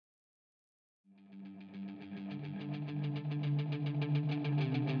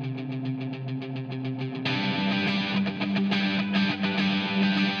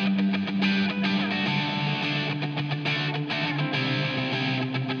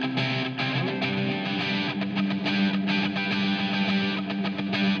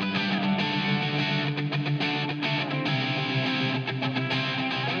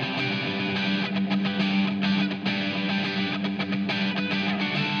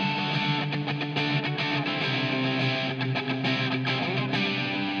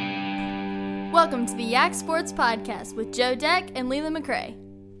Welcome to the Yak Sports Podcast with Joe Deck and Leland McRae.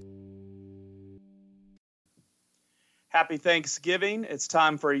 Happy Thanksgiving. It's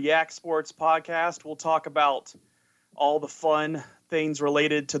time for a Yak Sports Podcast. We'll talk about all the fun things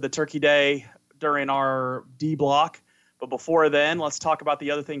related to the Turkey Day during our D block. But before then, let's talk about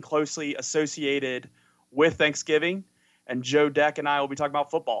the other thing closely associated with Thanksgiving. And Joe Deck and I will be talking about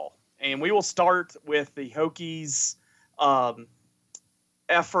football. And we will start with the Hokies'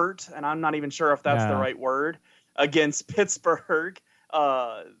 effort, and I'm not even sure if that's the right word, against Pittsburgh.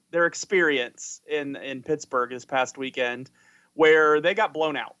 Their experience in Pittsburgh this past weekend, where they got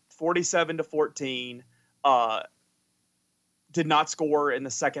blown out 47-14, did not score in the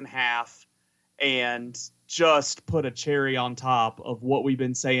second half, and just put a cherry on top of what we've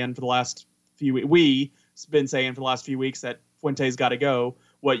been saying for the last few weeks. We've been saying for the last few weeks that Fuente's got to go.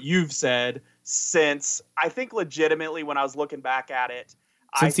 What you've said since, I think legitimately when I was looking back at it,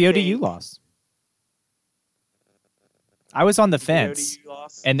 since the ODU loss. I was on the fence,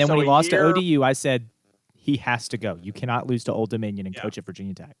 and then when he lost to ODU, I said, he has to go. You cannot lose to Old Dominion and coach at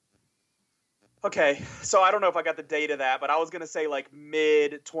Virginia Tech. Okay, so I don't know if I got the date of that, but I was going to say like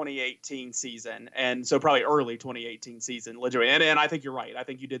mid-2018 season, and so probably early 2018 season, legitimately. And I think you're right. I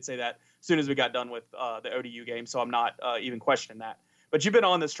think you did say that as soon as we got done with the ODU game, so I'm not even questioning that. But you've been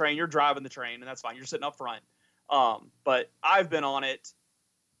on this train. You're driving the train, and that's fine. You're sitting up front. But I've been on it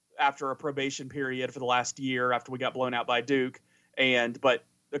after a probation period for the last year after we got blown out by Duke. But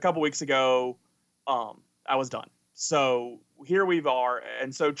a couple weeks ago, I was done. So here we are.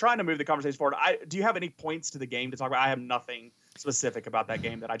 And so trying to move the conversation forward, do you have any points to the game to talk about? I have nothing specific about that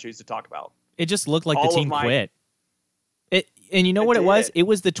game that I choose to talk about. It just looked like the team quit. And you know what it was? It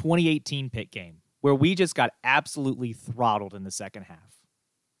was the 2018 Pitt game where we just got absolutely throttled in the second half.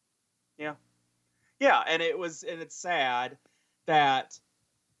 Yeah. Yeah. And it's sad that,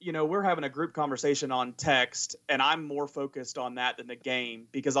 you know, we're having a group conversation on text, and I'm more focused on that than the game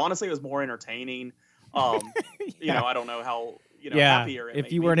because honestly, it was more entertaining. You know, I don't know how happier it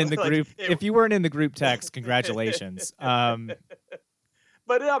if you weren't in the group. If you weren't in the group text, congratulations. But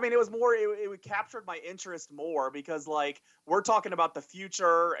I mean, it was more. It captured my interest more because, like, we're talking about the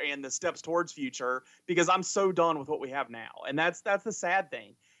future and the steps towards future because I'm so done with what we have now, and that's the sad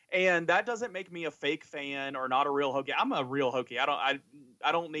thing. And that doesn't make me a fake fan or not a real Hokie. I'm a real Hokie.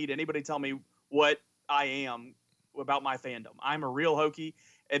 I don't need anybody to tell me what I am about my fandom. I'm a real Hokie.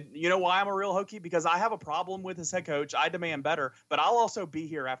 And you know why I'm a real Hokie? Because I have a problem with his head coach. I demand better, but I'll also be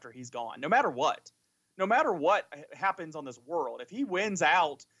here after he's gone, no matter what. No matter what happens on this world. If he wins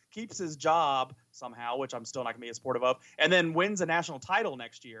out, keeps his job somehow, which I'm still not going to be supportive of, and then wins a national title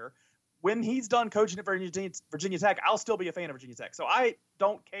next year, when he's done coaching at Virginia Tech, I'll still be a fan of Virginia Tech. So I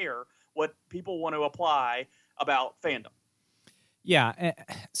don't care what people want to apply about fandom. Yeah,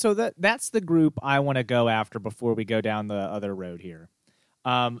 so that's the group I want to go after before we go down the other road here.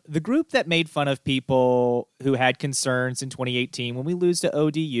 The group that made fun of people who had concerns in 2018 when we lose to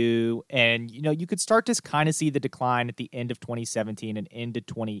ODU, and you know you could start to kind of see the decline at the end of 2017 and into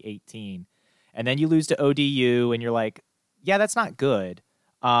 2018, and then you lose to ODU, and you're like, yeah, that's not good.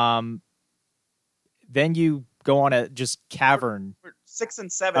 Then you go on a just cavern. We're 6 and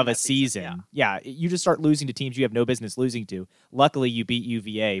 7 of a season. Yeah, you just start losing to teams you have no business losing to. Luckily, you beat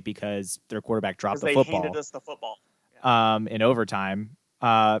UVA because their quarterback dropped the football. They handed us the football. Yeah. In overtime.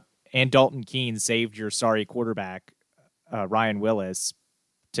 And Dalton Keene saved your sorry quarterback, Ryan Willis,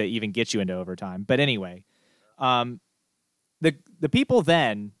 to even get you into overtime. But anyway, the people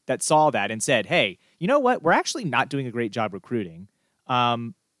then that saw that and said, hey, you know what? We're actually not doing a great job recruiting.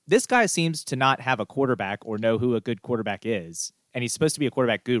 This guy seems to not have a quarterback or know who a good quarterback is, and he's supposed to be a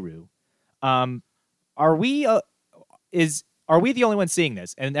quarterback guru. Are we the only one seeing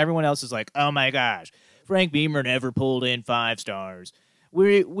this? And everyone else is like, oh my gosh, Frank Beamer never pulled in 5 stars.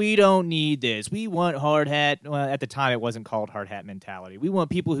 We don't need this. We want hard hat. Well, at the time, it wasn't called hard hat mentality. We want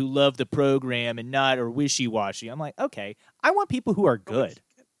people who love the program and not are wishy-washy. I'm like, okay, I want people who are good.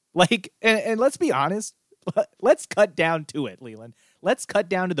 Like, and let's be honest. Let's cut down to it, Leland. Let's cut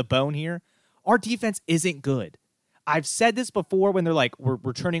down to the bone here. Our defense isn't good. I've said this before when they're like, we're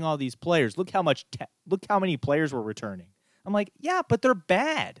returning all these players. Look how many players we're returning. I'm like, yeah, but they're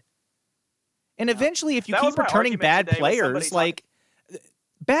bad. And eventually, if you keep returning bad players, like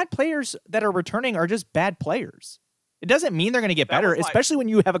bad players that are returning are just bad players. It doesn't mean they're going to get better, especially when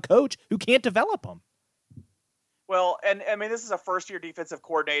you have a coach who can't develop them. Well, and I mean, this is a first-year defensive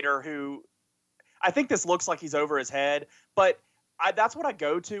coordinator who I think this looks like he's over his head, but that's what I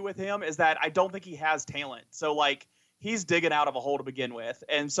go to with him is that I don't think he has talent. So, like, he's digging out of a hole to begin with.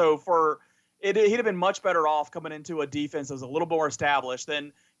 And so he'd have been much better off coming into a defense that was a little more established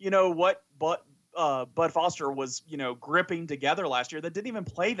than, you know, what Bud Foster was, gripping together last year that didn't even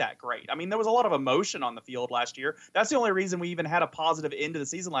play that great. I mean, there was a lot of emotion on the field last year. That's the only reason we even had a positive end to the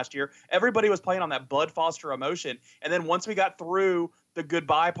season last year. Everybody was playing on that Bud Foster emotion. And then once we got through the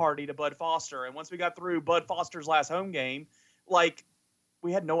goodbye party to Bud Foster, and once we got through Bud Foster's last home game, like,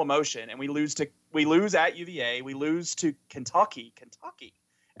 we had no emotion, and we lose at UVA, we lose to Kentucky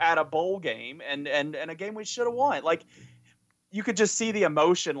at a bowl game, and a game we should have won. Like, you could just see the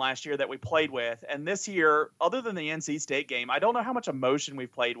emotion last year that we played with. And this year, other than the NC State game, I don't know how much emotion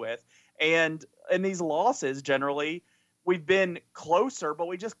we've played with. And in these losses, generally, we've been closer, but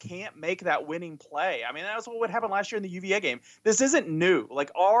we just can't make that winning play. I mean, that's what happened last year in the UVA game. This isn't new.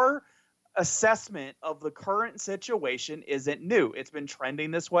 Like, our assessment of the current situation isn't new. It's been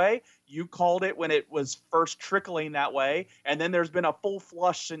trending this way. You called it when it was first trickling that way. And then there's been a full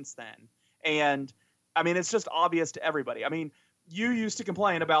flush since then. And I mean, it's just obvious to everybody. I mean, you used to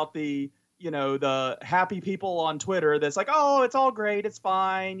complain about the happy people on Twitter that's like, oh, it's all great, it's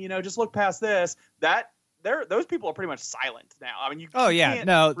fine, just look past this. Those people are pretty much silent now. I mean,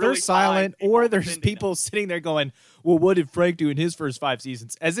 they're silent, or there's people sitting there going, well, what did Frank do in his first 5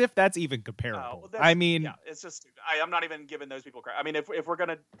 seasons? As if that's even comparable. I mean, it's just stupid. I'm not even giving those people credit. I mean, if we're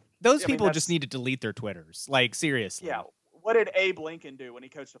gonna, those people just need to delete their Twitters. Like, seriously. Yeah. What did Abe Lincoln do when he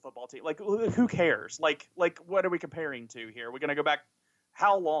coached a football team? Like, who cares? Like, what are we comparing to here? We're going to go back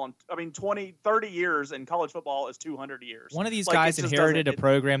how long? I mean, 20, 30 years in college football is 200 years. One of these guys inherited a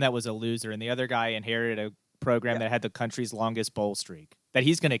program that was a loser, and the other guy inherited a program that had the country's longest bowl streak that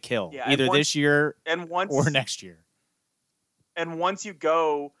he's going to kill either this year or next year. And once you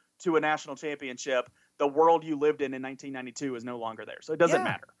go to a national championship, the world you lived in 1992 is no longer there. So it doesn't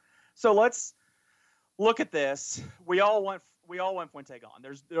matter. So let's look at this. We all want Fuente gone.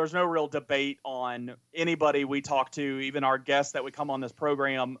 There's no real debate on anybody we talk to, even our guests that would come on this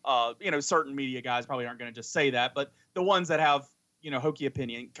program. Certain media guys probably aren't going to just say that, but the ones that have, hokey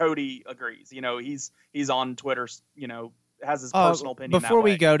opinion, Cody agrees. He's on Twitter, has his personal opinion. Before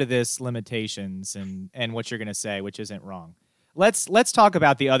we go to this limitations and what you're going to say, which isn't wrong, let's talk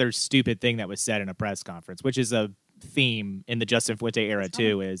about the other stupid thing that was said in a press conference, which is a theme in the Justin Fuente era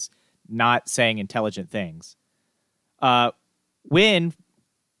too, is not saying intelligent things. Is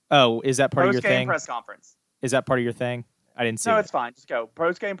that part of your thing? Post-game press conference. Is that part of your thing? I didn't see it. No, it's fine. Just go.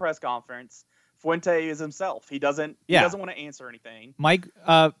 Post-game press conference. Fuente is himself. He doesn't want to answer anything. Mike,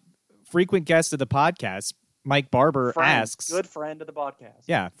 frequent guest of the podcast, Mike Barber asks. Good friend of the podcast.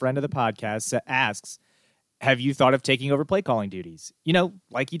 Yeah, friend of the podcast asks, have you thought of taking over play calling duties?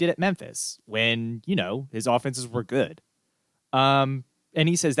 Like he did at Memphis when, his offenses were good. And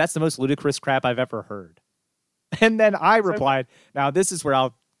he says, that's the most ludicrous crap I've ever heard. And then I replied, now this is where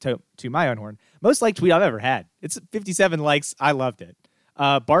I'll to my own horn. Most liked tweet I've ever had. It's 57 likes. I loved it.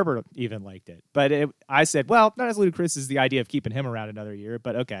 Barber even liked it. But I said, well, not as ludicrous as the idea of keeping him around another year,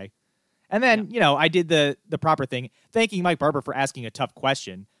 but okay. And then, I did the proper thing, thanking Mike Barber for asking a tough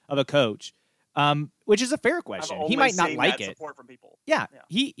question of a coach, which is a fair question. He might not like it. Support from people. Yeah.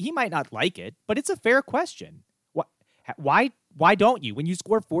 He might not like it, but it's a fair question. Why don't you? When you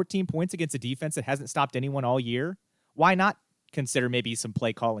score 14 points against a defense that hasn't stopped anyone all year, why not consider maybe some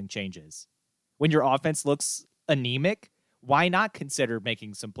play calling changes? When your offense looks anemic, why not consider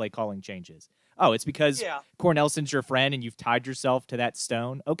making some play calling changes? Oh, it's because Cornelson's your friend and you've tied yourself to that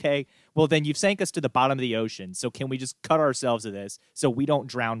stone? Okay, well then you've sank us to the bottom of the ocean, so can we just cut ourselves to this so we don't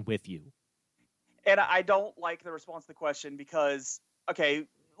drown with you? And I don't like the response to the question because, okay,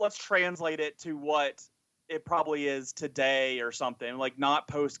 let's translate it to what it probably is today or something, like not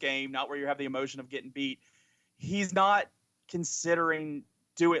post-game, not where you have the emotion of getting beat. He's not considering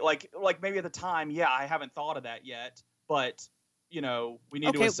doing like maybe at the time, I haven't thought of that yet, but we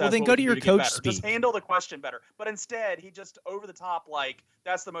need to assess. Well, then go to your coach speak. Just handle the question better. But instead, he just over the top, like,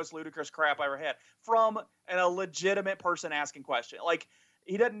 that's the most ludicrous crap I ever had from a legitimate person asking question. Like,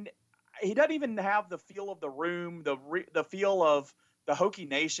 he doesn't even have the feel of the room, the feel of the Hokie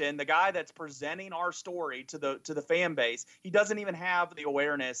Nation, the guy that's presenting our story to the fan base. He doesn't even have the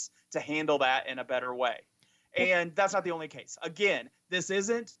awareness to handle that in a better way. And that's not the only case. Again, this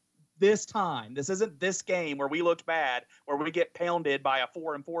isn't this time. This isn't this game where we looked bad, where we get pounded by a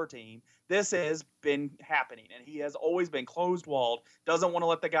 4-4 team. This has been happening, and he has always been closed-walled, doesn't want to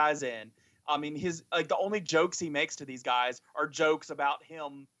let the guys in. I mean, the only jokes he makes to these guys are jokes about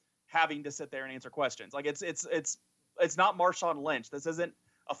him having to sit there and answer questions. Like, it's not Marshawn Lynch. This isn't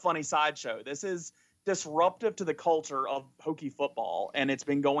a funny sideshow. This is disruptive to the culture of Hokie football, and it's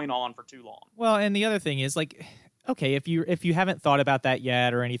been going on for too long. Well, and the other thing is, like, okay, if you haven't thought about that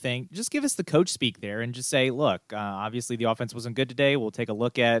yet or anything, just give us the coach speak there and just say, look, obviously the offense wasn't good today. We'll take a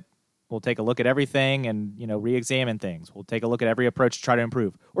look at We'll take a look at everything and, re-examine things. We'll take a look at every approach to try to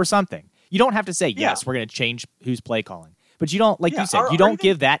improve or something. You don't have to say, yes, we're going to change who's play calling. But you don't, like you said, you don't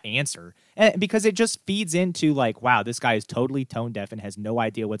give that answer because it just feeds into like, wow, this guy is totally tone deaf and has no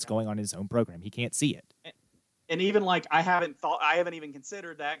idea what's going on in his own program. He can't see it. And even like I haven't even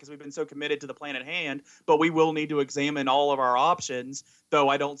considered that because we've been so committed to the plan at hand, but we will need to examine all of our options, though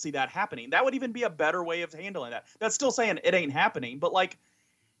I don't see that happening. That would even be a better way of handling that. That's still saying it ain't happening, but like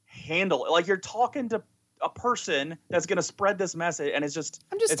handle it. Like you're talking to a person that's going to spread this message, and it's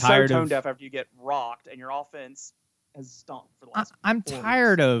tired so tone deaf after you get rocked and your offense has stunk for the last I'm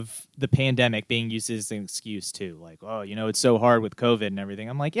tired of the pandemic being used as an excuse too. Like, oh, it's so hard with COVID and everything.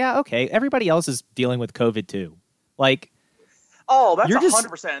 I'm like, yeah, okay. Everybody else is dealing with COVID too. Like, oh, that's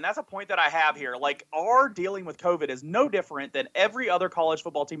 100%. And that's a point that I have here. Like, our dealing with COVID is no different than every other college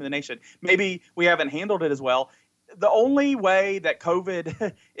football team in the nation. Maybe we haven't handled it as well. The only way that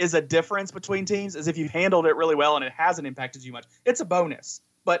COVID is a difference between teams is if you've handled it really well and it hasn't impacted you much. It's a bonus,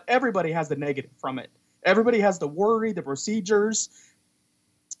 but everybody has the negative from it. Everybody has the worry, the procedures,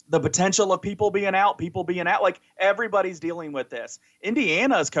 the potential of people being out. Like, everybody's dealing with this.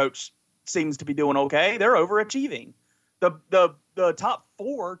 Indiana's coach seems to be doing okay. They're overachieving. The top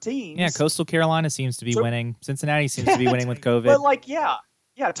 4 teams. Yeah, Coastal Carolina seems to be winning. Cincinnati seems to be winning with COVID. But like, yeah,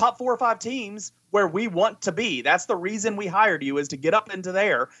 top 4 or 5 teams where we want to be. That's the reason we hired you, is to get up into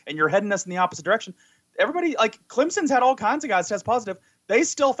there, and you're heading us in the opposite direction. Everybody, like, Clemson's had all kinds of guys test positive. They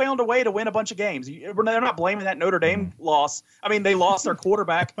still found a way to win a bunch of games. They're not blaming that Notre Dame loss. I mean, they lost their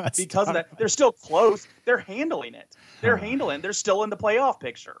quarterback because of that. They're still close. They're handling it. They're still in the playoff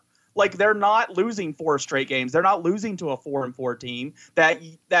picture. Like, they're not losing 4 straight games. They're not losing to a 4-4 team that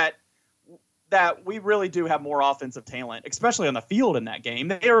we really do have more offensive talent, especially on the field in that game.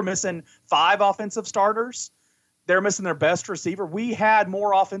 They were missing 5 offensive starters. They're missing their best receiver. We had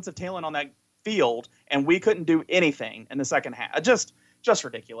more offensive talent on that field, and we couldn't do anything in the second half. Just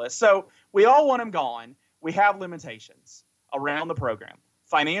ridiculous. So we all want him gone. We have limitations around the program,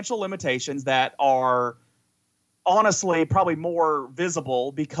 financial limitations that are honestly probably more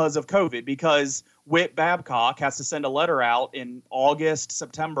visible because of COVID, because Whit Babcock has to send a letter out in August,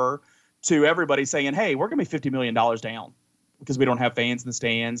 September to everybody saying, hey, we're going to be $50 million down because we don't have fans in the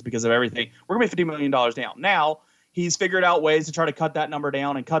stands, because of everything. We're going to be $50 million down. Now he's figured out ways to try to cut that number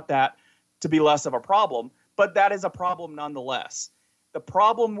down and cut that to be less of a problem, but that is a problem nonetheless. The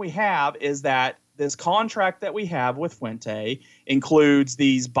problem we have is that this contract that we have with Fuente includes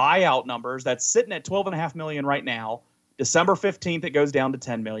these buyout numbers that's sitting at $12.5 million right now. December 15th, it goes down to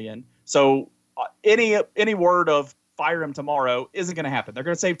 $10 million. So any word of fire him tomorrow isn't going to happen. They're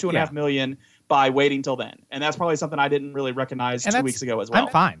going to save $2.5 million by waiting till then. And that's probably something I didn't really recognize 2 weeks ago as well.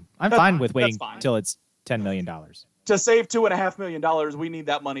 I'm fine with waiting until it's $10 million. To save $2.5 million, we need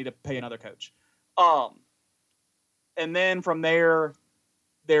that money to pay another coach. And then from there,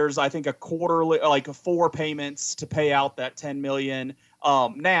 there's, I think, a quarterly, like 4 payments to pay out that $10 million.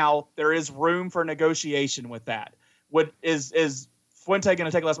 Now there is room for negotiation with that. Is Fuente going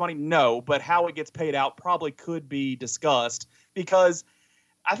to take less money? No, but how it gets paid out probably could be discussed, because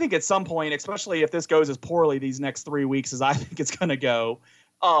I think at some point, especially if this goes as poorly these next 3 weeks as I think it's going to go,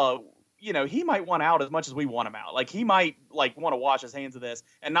 he might want out as much as we want him out. Like, he might want to wash his hands of this,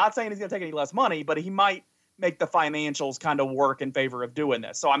 and not saying he's going to take any less money, but he might make the financials kind of work in favor of doing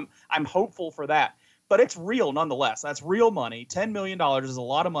this. So I'm hopeful for that. But it's real nonetheless. That's real money. $10 million is a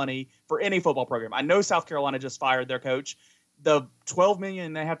lot of money for any football program. I know South Carolina just fired their coach. The $12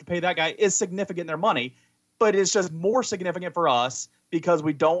 million they have to pay that guy is significant in their money, but it's just more significant for us because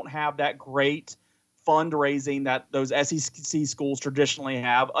we don't have that great fundraising that those SEC schools traditionally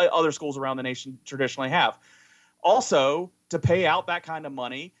have, other schools around the nation traditionally have. Also, to pay out that kind of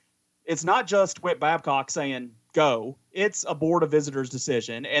money, it's not just Whit Babcock saying go. It's a board of visitors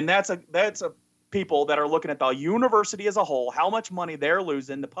decision, and that's a people that are looking at the university as a whole, how much money they're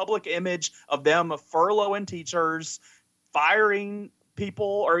losing, the public image of them furloughing teachers, firing people,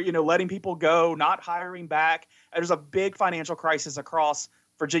 or letting people go, not hiring back. There's a big financial crisis across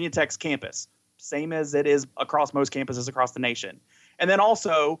Virginia Tech's campus, same as it is across most campuses across the nation. And then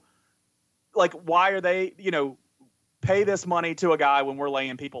also, like, why are they pay this money to a guy when we're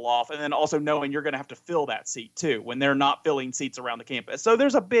laying people off, and then also knowing you're going to have to fill that seat too when they're not filling seats around the campus. So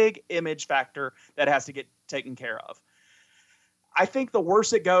there's a big image factor that has to get taken care of. I think the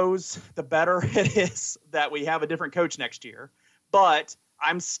worse it goes, the better it is that we have a different coach next year. But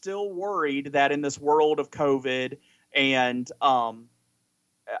I'm still worried that in this world of COVID and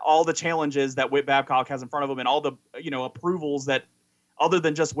all the challenges that Whit Babcock has in front of him and all the approvals that other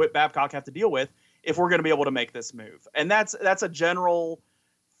than just Whit Babcock have to deal with, if we're going to be able to make this move. And that's a general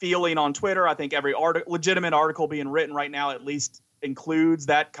feeling on Twitter. I think every legitimate article being written right now at least includes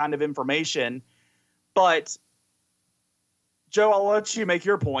that kind of information. But Joe, I'll let you make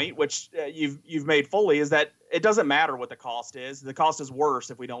your point, which you've made fully, is that it doesn't matter what the cost is. The cost is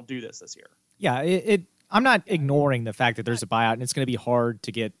worse if we don't do this year. Yeah, I'm not ignoring the fact that there's a buyout, and it's going to be hard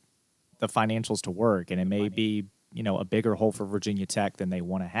to get the financials to work, and it may be, a bigger hole for Virginia Tech than they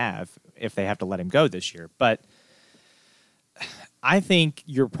want to have if they have to let him go this year. But I think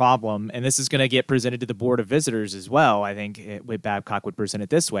your problem, and this is going to get presented to the Board of Visitors as well, I think Babcock would present it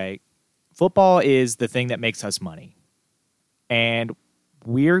this way. Football is the thing that makes us money. And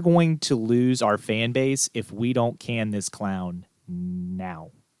we're going to lose our fan base if we don't can this clown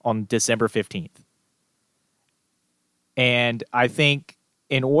now on December 15th. And I think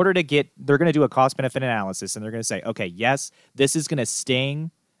in order to they're going to do a cost-benefit analysis, and they're going to say, okay, yes, this is going to sting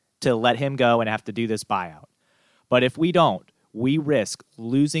to let him go and have to do this buyout. But if we don't, we risk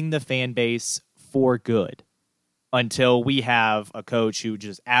losing the fan base for good until we have a coach who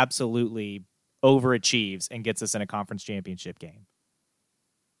just absolutely overachieves and gets us in a conference championship game.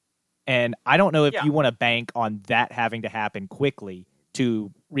 And I don't know if you want to bank on that having to happen quickly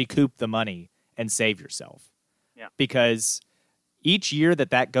to recoup the money and save yourself. Yeah. Because each year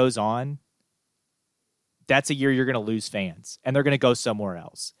that goes on, that's a year you're going to lose fans, and they're going to go somewhere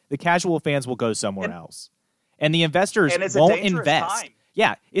else. The casual fans will go somewhere else. And the investors won't invest. Time.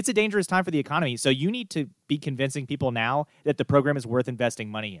 Yeah, it's a dangerous time for the economy. So you need to be convincing people now that the program is worth investing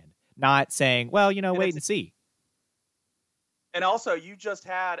money in. Not saying, well, wait and see. And also, you're just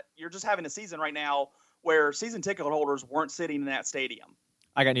having a season right now where season ticket holders weren't sitting in that stadium.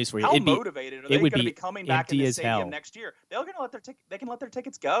 I got news for you. How motivated are they going to be coming back in the stadium next year? They can let their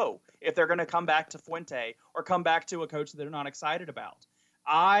tickets go if they're going to come back to Fuente or come back to a coach that they're not excited about.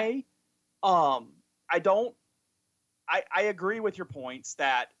 I agree with your points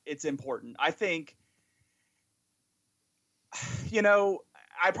that it's important. I think,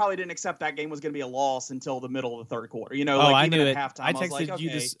 I probably didn't accept that game was going to be a loss until the middle of the third quarter. I knew it. Halftime, I texted you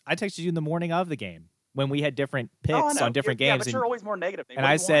this. I texted you in the morning of the game when we had different picks on different games. Yeah, but you're always more negative. And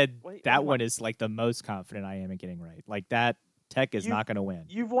I said that one is like the most confident I am in getting right. Like that Tech is not going to win.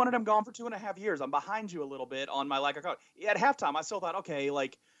 You've wanted him gone for 2.5 years. I'm behind you a little bit on my lack of coach. At halftime, I still thought, okay,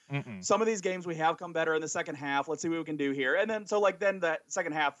 some of these games we have come better in the second half. Let's see what we can do here. And then then that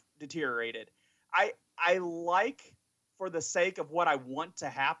second half deteriorated. I like, for the sake of what I want to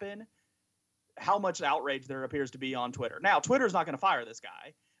happen, how much outrage there appears to be on Twitter. Now, Twitter's not going to fire this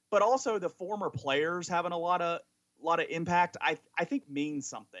guy, but also the former players having a lot of impact, I think means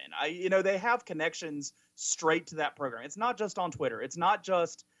something. They have connections straight to that program. It's not just on Twitter. It's not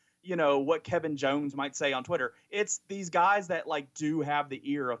just, what Kevin Jones might say on Twitter. It's these guys that do have the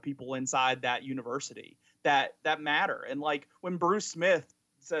ear of people inside that university that matter. And when Bruce Smith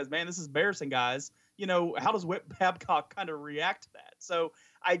says, man, this is embarrassing, guys, how does Whit Babcock kind of react to that? So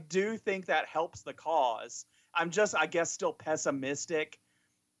I do think that helps the cause. I'm just, I guess, still pessimistic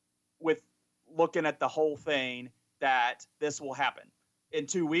with looking at the whole thing that this will happen. In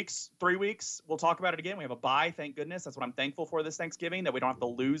 2 weeks, 3 weeks, we'll talk about it again. We have a bye, thank goodness. That's what I'm thankful for this Thanksgiving, that we don't have to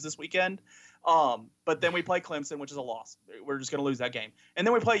lose this weekend. But then we play Clemson, which is a loss. We're just going to lose that game. And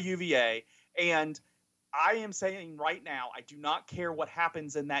then we play UVA. And I am saying right now, I do not care what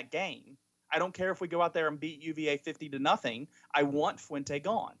happens in that game. I don't care if we go out there and beat UVA 50-0. I want Fuente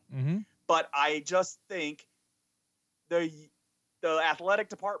gone. Mm-hmm. But I just think the athletic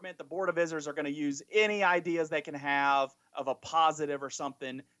department, the Board of Visitors are going to use any ideas they can have of a positive or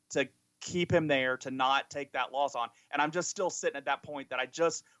something to keep him there, to not take that loss on. And I'm just still sitting at that point that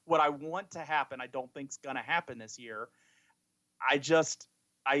what I want to happen, I don't think is going to happen this year. I dream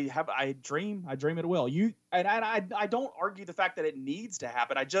it will. I don't argue the fact that it needs to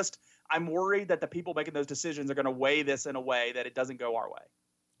happen. I'm worried that the people making those decisions are going to weigh this in a way that it doesn't go our way.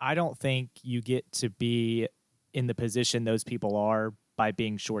 I don't think you get to be in the position those people are by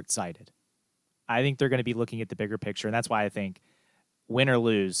being short-sighted. I think they're going to be looking at the bigger picture, and that's why I think win or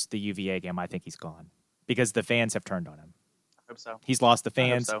lose the UVA game, I think he's gone because the fans have turned on him. I hope so. He's lost the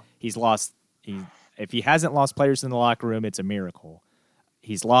fans. I hope so. He's lost. If he hasn't lost players in the locker room, it's a miracle.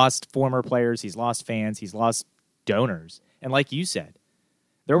 He's lost former players. He's lost fans. He's lost donors. And like you said,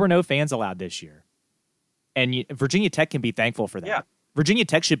 there were no fans allowed this year. And Virginia Tech can be thankful for that. Yeah. Virginia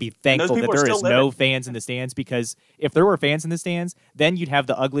Tech should be thankful that there is no fans in the stands, because if there were fans in the stands, then you'd have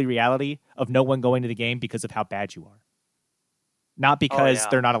the ugly reality of no one going to the game because of how bad you are. Not because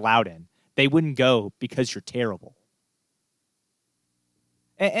they're not allowed in. They wouldn't go because you're terrible.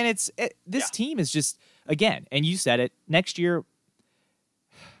 And this team is just, again, and you said it, next year,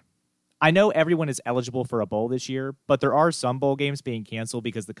 I know everyone is eligible for a bowl this year, but there are some bowl games being canceled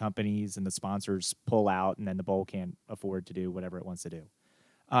because the companies and the sponsors pull out, and then the bowl can't afford to do whatever it wants to do.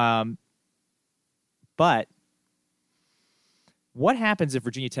 But what happens if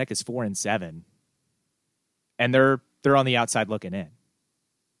Virginia Tech is 4-7 and they're on the outside looking in?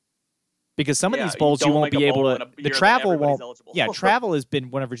 Because some of these bowls you won't be able to. The travel won't. Yeah, travel has been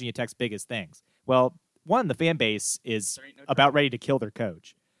one of Virginia Tech's biggest things. Well, one, the fan base is about ready to kill their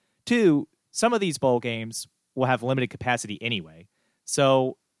coach. Two, some of these bowl games will have limited capacity anyway,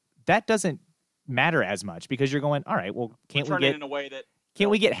 so that doesn't matter as much because you're going, all right, well, can't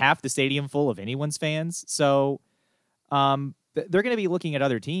we get half the stadium full of anyone's fans? So they're going to be looking at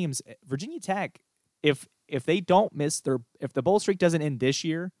other teams. Virginia Tech, if they don't miss if the bowl streak doesn't end this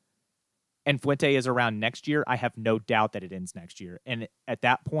year and Fuente is around next year, I have no doubt that it ends next year. And at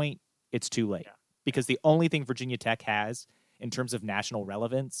that point, it's too late because the only thing Virginia Tech has in terms of national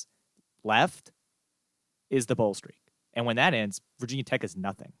relevance left is the bowl streak. And when that ends, Virginia Tech is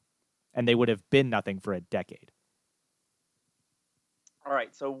nothing. And they would have been nothing for a decade.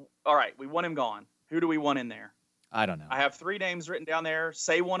 All right, we want him gone. Who do we want in there? I don't know. I have 3 names written down there.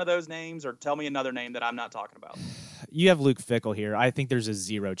 Say one of those names or tell me another name that I'm not talking about. You have Luke Fickell here. I think there's a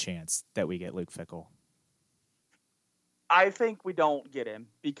 0 chance that we get Luke Fickell. I think we don't get him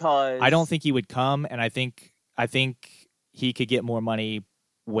because... I don't think he would come, and I think he could get more money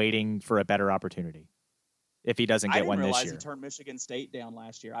waiting for a better opportunity if he doesn't get one this year. I didn't realize he turned Michigan State down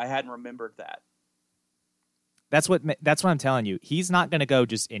last year. I hadn't remembered that. That's what I'm telling you. He's not going to go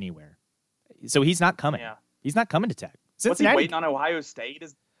just anywhere. So he's not coming. Yeah. He's not coming to Tech. What's he waiting on? Ohio State?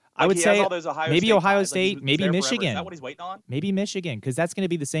 I would say maybe Ohio State, maybe Michigan. Is that what he's waiting on? Maybe Michigan, because that's going to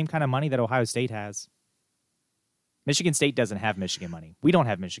be the same kind of money that Ohio State has. Michigan State doesn't have Michigan money. We don't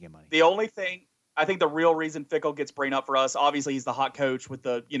have Michigan money. The only thing, I think the real reason Fickell gets brain up for us, obviously he's the hot coach with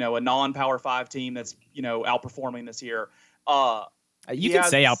the, a non-Power 5 team that's, outperforming this year. You can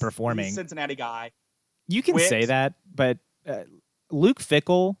say outperforming. He's a Cincinnati guy. You can say that, but Luke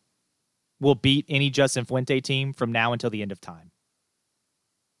Fickell will beat any Justin Fuente team from now until the end of time.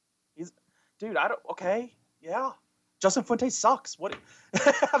 Justin Fuente sucks. What?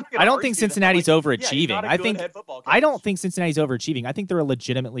 I don't think Cincinnati's overachieving. I don't think Cincinnati's overachieving. I think they're a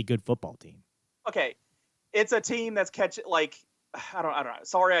legitimately good football team. Okay, it's a team that's I don't know.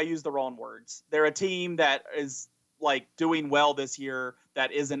 Sorry, I used the wrong words. They're a team that is doing well this year.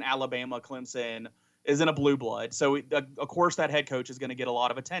 That isn't Alabama, Clemson, isn't a blue blood. So of course that head coach is going to get a lot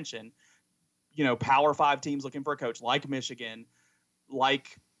of attention. Power 5 teams looking for a coach like Michigan,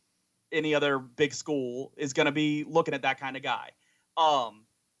 like any other big school is going to be looking at that kind of guy.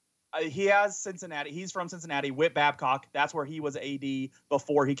 He has Cincinnati. He's from Cincinnati. Whit Babcock. That's where he was AD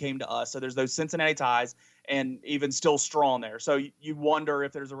before he came to us. So there's those Cincinnati ties and even still strong there. So you wonder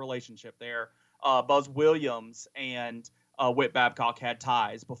if there's a relationship there. Buzz Williams and Whit Babcock had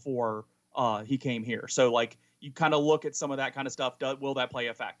ties before he came here. So you kind of look at some of that kind of stuff. Will that play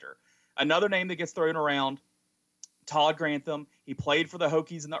a factor? Another name that gets thrown around, Todd Grantham. He played for the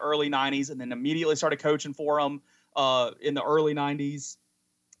Hokies in the early 90s and then immediately started coaching for them in the early 90s.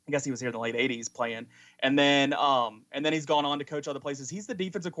 I guess he was here in the late 80s playing. And then he's gone on to coach other places. He's the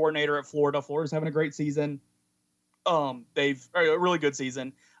defensive coordinator at Florida. Florida's having a great season. They've a really good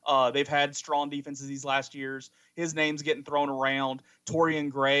season. They've had strong defenses these last years. His name's getting thrown around. Torian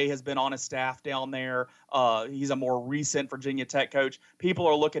Gray has been on his staff down there. He's a more recent Virginia Tech coach. People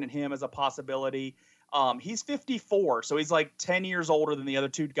are looking at him as a possibility. He's 54, so he's 10 years older than the other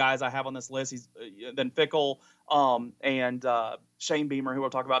 2 guys I have on this list. He's than Fickell and Shane Beamer, who we'll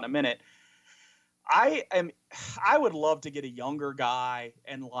talk about in a minute. I would love to get a younger guy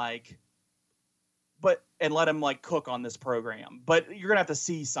and let him cook on this program. But you're gonna have to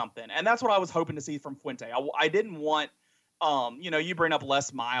see something, and that's what I was hoping to see from Fuente. I didn't want, you bring up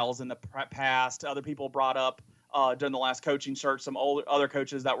Les Miles in the past. Other people brought up during the last coaching search some other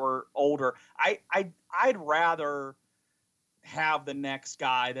coaches that were older. I'd rather have the next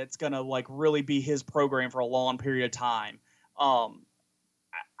guy that's gonna really be his program for a long period of time.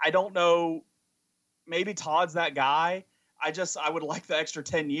 I don't know. Maybe Todd's that guy. I would like the extra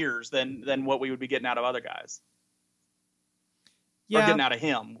 10 years than what we would be getting out of other guys. Yeah. Or getting out of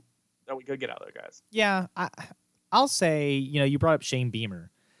him that we could get out of other guys. Yeah. I'll say, you brought up Shane Beamer.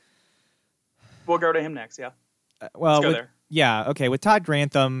 We'll go to him next, yeah. Let's go there. Yeah, okay. With Todd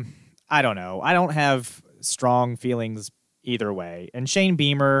Grantham, I don't know. I don't have strong feelings either way. And Shane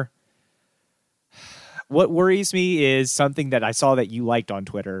Beamer, what worries me is something that I saw that you liked on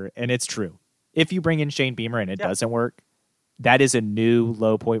Twitter, and it's true. If you bring in Shane Beamer and it doesn't work, that is a new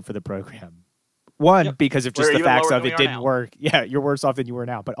low point for the program. One, Yep. because of just We're the even facts lower of than it we are didn't now. work. Yeah, you're worse off than you were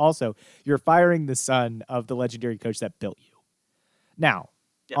now. But also, you're firing the son of the legendary coach that built you. Now,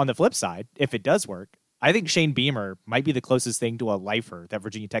 Yep. on the flip side, if it does work, I think Shane Beamer might be the closest thing to a lifer that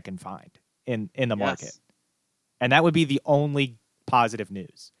Virginia Tech can find in the market. Yes. And that would be the only positive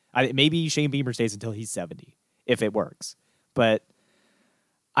news. Maybe Shane Beamer stays until he's 70, if it works. But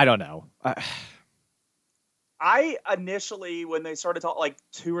I don't know. I initially, when they started talking, like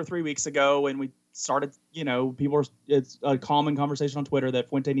 2 or 3 weeks ago, when we started, it's a common conversation on Twitter that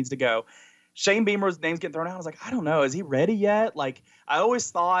Fuente needs to go. Shane Beamer's name's getting thrown out. I was like, I don't know, is he ready yet? Like, I always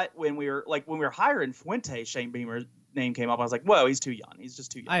thought when we were hiring Fuente, Shane Beamer's name came up. I was like, whoa, he's too young. He's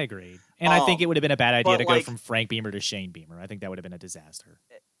just too young. I agreed. And I think it would have been a bad idea but, to go like- from Frank Beamer to Shane Beamer. I think that would have been a disaster.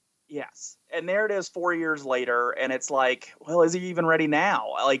 Yes. And there it is 4 years later. And it's like, well, is he even ready now?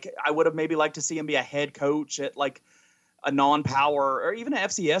 Like, I would have maybe liked to see him be a head coach at like a non-power or even an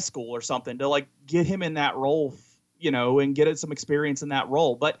FCS school or something to like get him in that role, and get some experience in that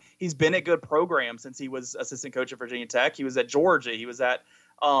role. But he's been at good programs since he was assistant coach at Virginia Tech. He was at Georgia. He was at,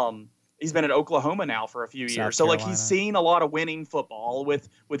 he's been at Oklahoma now for a few years. South So like Carolina. he's seen a lot of winning football with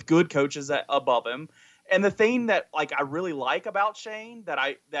good coaches above him. And the thing that like I really like about Shane that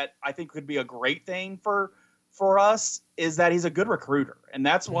I think could be a great thing for us is that he's a good recruiter. And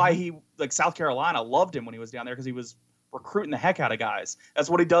that's why he like South Carolina loved him when he was down there, because he was recruiting the heck out of guys. That's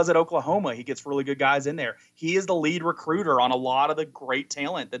what he does at Oklahoma. He gets really good guys in there. He is the lead recruiter on a lot of the great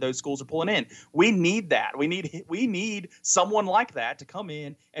talent that those schools are pulling in. We need that. We need someone like that to come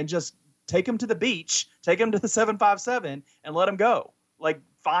in and just take him to the beach, take him to the 757 and let him go. Like,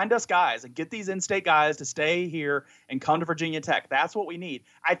 find us guys and get these in-state guys to stay here and come to Virginia Tech. That's what we need.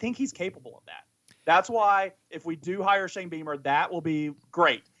 I think he's capable of that. That's why if we do hire Shane Beamer, that will be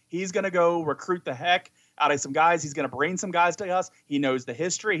great. He's going to go recruit the heck out of some guys. He's going to bring some guys to us. He knows the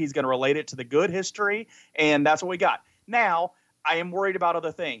history. He's going to relate it to the good history, and that's what we got. Now, I am worried about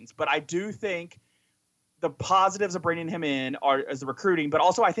other things, but I do think the positives of bringing him in is the recruiting, but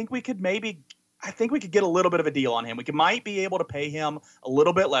also I think we could get a little bit of a deal on him. We might be able to pay him a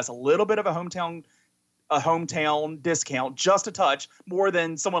little bit less, a little bit of a hometown discount, just a touch more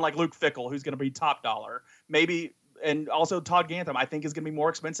than someone like Luke Fickell, who's going to be top dollar. Maybe, and also Todd Gantham, I think is going to be more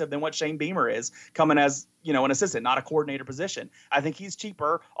expensive than what Shane Beamer is, coming as, an assistant, not a coordinator position. I think he's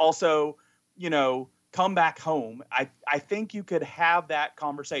cheaper. Also, come back home. I think you could have that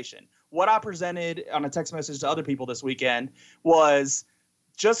conversation. What I presented on a text message to other people this weekend was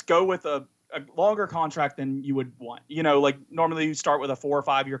just go with a longer contract than you would want. Like normally you start with a 4 or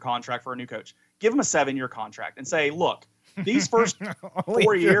 5 year contract for a new coach. Give him a 7-year contract and say, look, these first 4 if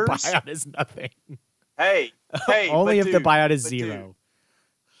your years, buyout is nothing. hey, Only but if the dude, buyout is but zero.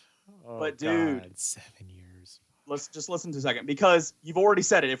 But dude, God, 7 years. let's just listen to a second, because you've already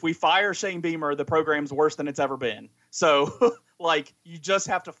said it. If we fire Shane Beamer, the program's worse than it's ever been. So like you just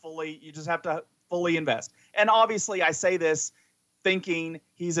have to fully invest. And obviously I say this thinking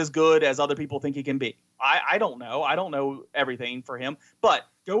he's as good as other people think he can be. I don't know. I don't know everything for him, but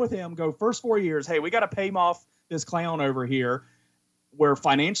go with him. Go first 4 years. Hey, we got to pay him off this clown over here. We're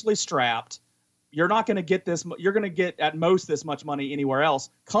financially strapped. You're not going to get this. You're going to get at most this much money anywhere else.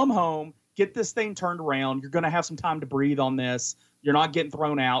 Come home, get this thing turned around. You're going to have some time to breathe on this. You're not getting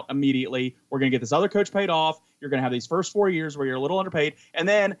thrown out immediately. We're going to get this other coach paid off. You're going to have these first 4 years where you're a little underpaid. And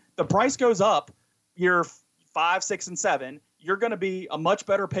then the price goes up year 5, 6, and 7. You're going to be a much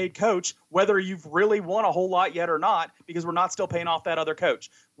better paid coach, whether you've really won a whole lot yet or not, because we're not still paying off that other coach.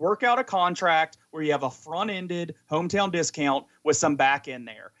 Work out a contract where you have a front-ended hometown discount with some back in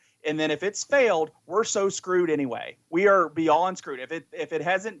there. And then if it's failed, we're so screwed anyway. We are beyond screwed. If it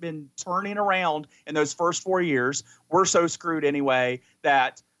hasn't been turning around in those first 4 years, we're so screwed anyway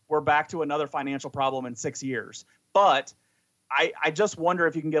that we're back to another financial problem in 6 years. But I just wonder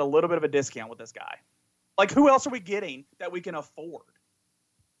if you can get a little bit of a discount with this guy. Like, who else are we getting that we can afford?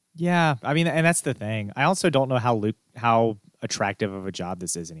 Yeah, I mean, and that's the thing. I also don't know how attractive of a job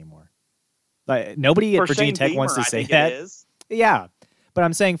this is anymore. Like, nobody at For Virginia Shane Tech Beamer, wants to I say think that. it is. Yeah, but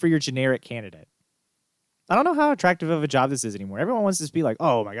I'm saying for your generic candidate, I don't know how attractive of a job this is anymore. Everyone wants to just be like,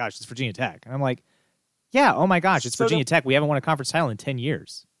 "Oh my gosh, it's Virginia Tech," and I'm like, "Yeah, oh my gosh, it's So Virginia Tech. We haven't won a conference title in 10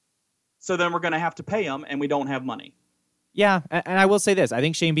 years." So then we're going to have to pay him, and we don't have money. Yeah, and I will say this: I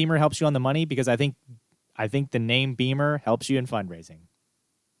think Shane Beamer helps you on the money because I think the name Beamer helps you in fundraising.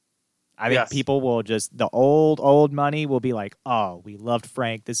 I think people will just the old money will be like, "Oh, we loved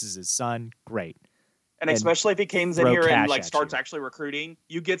Frank. This is his son. Great." And especially if he comes in throw here and cash like at starts you. actually recruiting,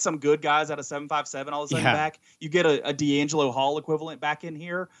 you get some good guys out of 757 all of a sudden Yeah. back. You get a D'Angelo Hall equivalent back in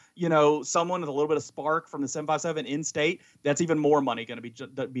here. You know, someone with a little bit of spark from the 757 in state. That's even more money going to be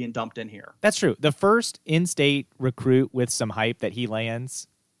being dumped in here. That's true. The first in-state recruit with some hype that he lands,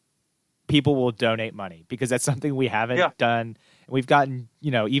 people will donate money because that's something we haven't done. We've gotten, you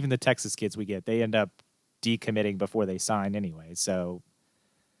know, even the Texas kids we get, they end up decommitting before they sign anyway. So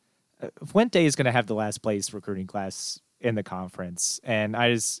Fuente is going to have the last place recruiting class in the conference. And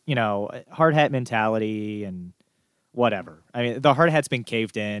I just, you know, hard hat mentality and whatever. I mean, the hard hat's been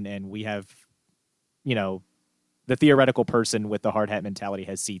caved in, and we have, you know, the theoretical person with the hard hat mentality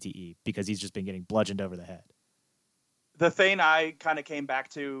has CTE because he's just been getting bludgeoned over the head. The thing I kind of came back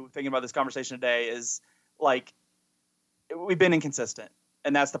to thinking about this conversation today is like, we've been inconsistent.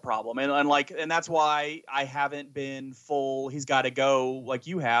 And that's the problem. And that's why I haven't been full, he's got to go like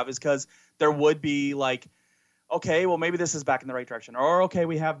you have, is because there would be like, okay, well, maybe this is back in the right direction. Or, okay,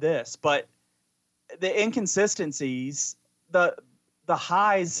 we have this. But the inconsistencies, the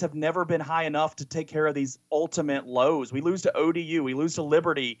highs have never been high enough to take care of these ultimate lows. We lose to ODU. We lose to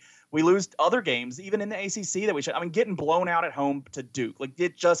Liberty. We lose other games, even in the ACC that we should. I mean, getting blown out at home to Duke. Like,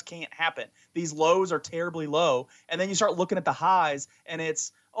 it just can't happen. These lows are terribly low. And then you start looking at the highs, and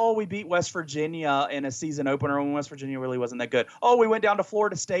it's, oh, we beat West Virginia in a season opener when West Virginia really wasn't that good. Oh, we went down to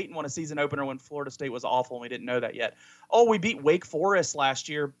Florida State and won a season opener when Florida State was awful, and we didn't know that yet. Oh, we beat Wake Forest last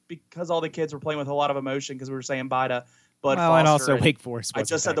year because all the kids were playing with a lot of emotion because we were saying bye to Bud Foster. And also Wake Forest. I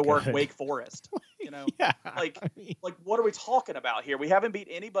just said the word Wake Forest. You know, yeah, like what are we talking about here? We haven't beat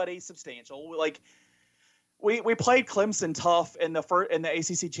anybody substantial. Like we played Clemson tough in the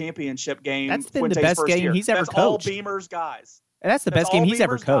ACC championship game. That's been Fuente's the best first game year. he's ever That's coached. all Beamer's guys. And that's the best game he's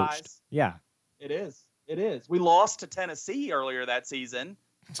ever coached. Guys. Yeah, it is. It is. We lost to Tennessee earlier that season.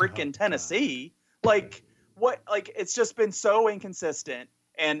 Freaking Tennessee. Like what? Like it's just been so inconsistent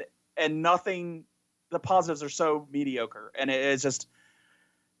and nothing. The positives are so mediocre, and it's just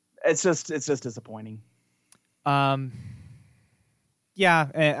disappointing. Yeah,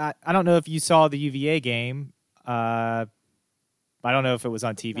 I don't know if you saw the UVA game. I don't know if it was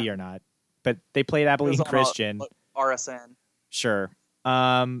on TV or not, but they played Abilene Christian. RSN. Sure.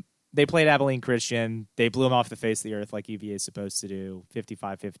 They played Abilene Christian. They blew them off the face of the earth like UVA is supposed to do,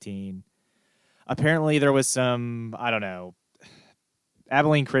 55-15. Apparently there was some, I don't know,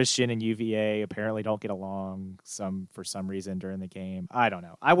 Abilene Christian and UVA apparently don't get along for some reason during the game. I don't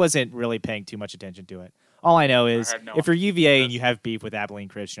know. I wasn't really paying too much attention to it. All I know is if you're UVA and you have beef with Abilene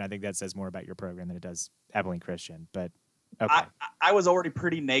Christian, I think that says more about your program than it does Abilene Christian. But okay. I was already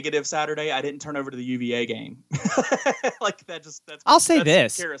pretty negative Saturday. I didn't turn over to the UVA game. Like that just that's I'll say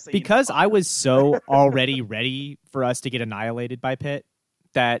that's this because I was so already ready for us to get annihilated by Pitt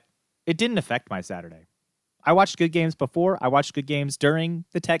that it didn't affect my Saturday. I watched good games before. I watched good games during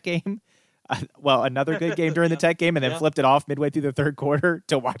the Tech game. Another good game during the Tech game, and then flipped it off midway through the third quarter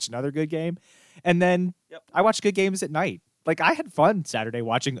to watch another good game. And then I watched good games at night. Like, I had fun Saturday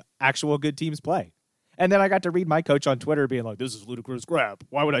watching actual good teams play. And then I got to read my coach on Twitter being like, this is ludicrous crap.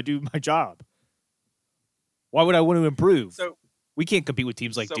 Why would I do my job? Why would I want to improve? So we can't compete with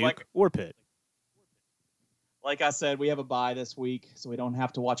teams like Duke or Pitt. Like I said, we have a bye this week, so we don't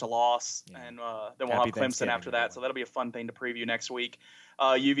have to watch a loss, and then we'll have Clemson after that. So that'll be a fun thing to preview next week.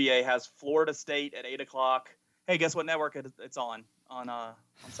 UVA has Florida State at 8:00. Hey, guess what network it's on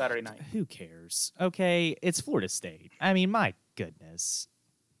Saturday night? Who cares? Okay, it's Florida State. I mean, my goodness.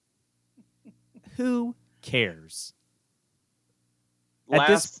 Who cares? At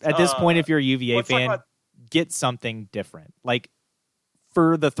this point, if you're a UVA fan, get something different. Like,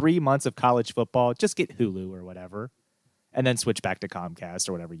 for the 3 months of college football, just get Hulu or whatever, and then switch back to Comcast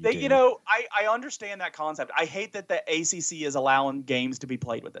or whatever you do. You know, I understand that concept. I hate that the ACC is allowing games to be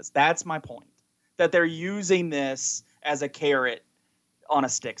played with this. That's my point. That they're using this as a carrot on a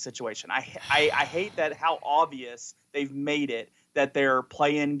stick situation. I hate that how obvious they've made it that they're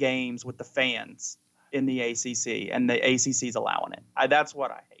playing games with the fans in the ACC, and the ACC is allowing it. That's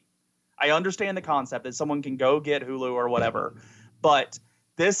what I hate. I understand the concept that someone can go get Hulu or whatever. But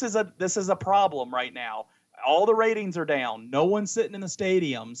this is a problem right now. All the ratings are down. No one's sitting in the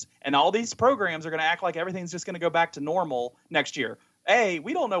stadiums, and all these programs are going to act like everything's just going to go back to normal next year.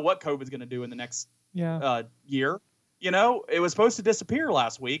 We don't know what COVID's going to do in the next year. You know, it was supposed to disappear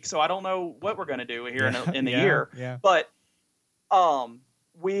last week, so I don't know what we're going to do here in the year. Yeah. But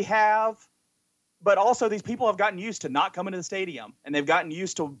But also these people have gotten used to not coming to the stadium, and they've gotten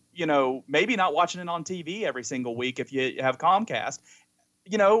used to, you know, maybe not watching it on TV every single week if you have Comcast.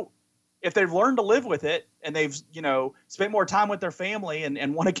 You know, if they've learned to live with it and they've, you know, spent more time with their family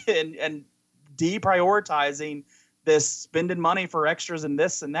and want to get and deprioritizing this spending money for extras and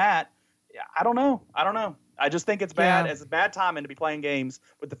this and that. I don't know. I just think it's bad. Yeah. It's a bad timing to be playing games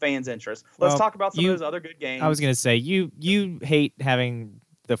with the fans' interest. Let's talk about some of those other good games. I was going to say, you hate having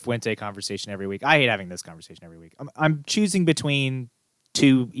the Fuente conversation every week. I hate having this conversation every week. I'm choosing between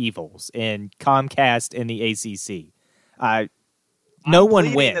two evils in Comcast and the ACC. No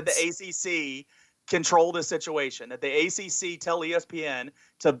one wins. That the ACC control the situation, that the ACC tell ESPN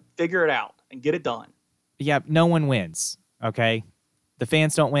to figure it out and get it done. Yeah, no one wins, okay? The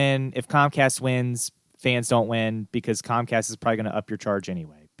fans don't win. If Comcast wins, fans don't win because Comcast is probably going to up your charge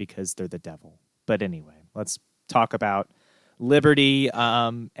anyway because they're the devil. But anyway, let's talk about Liberty.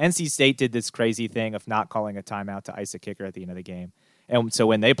 NC State did this crazy thing of not calling a timeout to ice a kicker at the end of the game. And so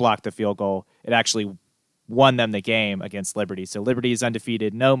when they blocked the field goal, it actually won them the game against Liberty. So Liberty is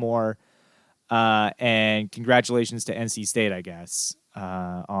undefeated no more. And congratulations to NC State, I guess,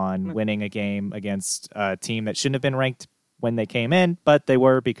 on winning a game against a team that shouldn't have been ranked when they came in, but they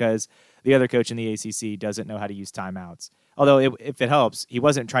were because the other coach in the ACC doesn't know how to use timeouts. Although, if it helps, he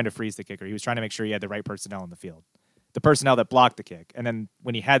wasn't trying to freeze the kicker. He was trying to make sure he had the right personnel on the field. The personnel that blocked the kick. And then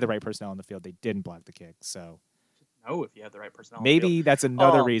when he had the right personnel on the field, they didn't block the kick. So know if you have the right personnel. Maybe that's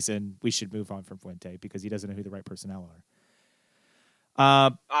another reason we should move on from Fuente because he doesn't know who the right personnel are.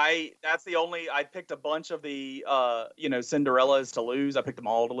 I picked a bunch of the Cinderellas to lose. I picked them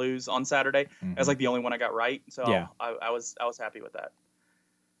all to lose on Saturday. Mm-hmm. That's like the only one I got right. So yeah. I was happy with that.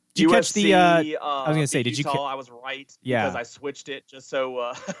 Did you catch the? I was going to say, did Utah, I was right yeah. because I switched it just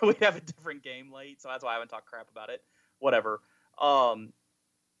so we have a different game late. So that's why I haven't talked crap about it. Whatever.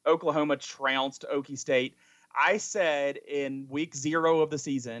 Oklahoma trounced Okie State. I said in week 0 of the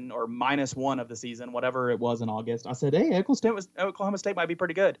season or -1 of the season, whatever it was in August, I said, hey, Oklahoma State might be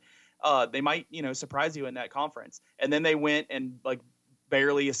pretty good. They might, surprise you in that conference. And then they went and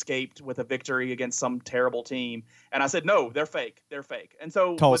barely escaped with a victory against some terrible team. And I said, no, they're fake. They're fake. And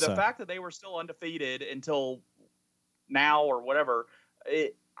so with the fact that they were still undefeated until now or whatever,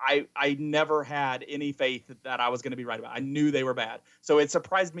 I never had any faith that I was going to be right about. I knew they were bad. So it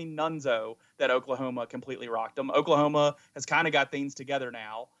surprised me nunzo that Oklahoma completely rocked them. Oklahoma has kind of got things together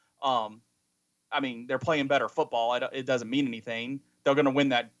now. They're playing better football. It doesn't mean anything. They're going to win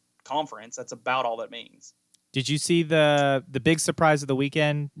that conference. That's about all that means. Did you see the big surprise of the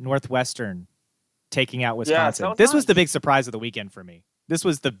weekend? Northwestern taking out Wisconsin. Yeah, this was the big surprise of the weekend for me. This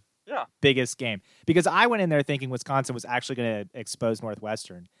was the biggest game because I went in there thinking Wisconsin was actually going to expose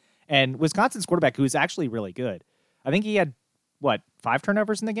Northwestern, and Wisconsin's quarterback, who is actually really good, I think he had 5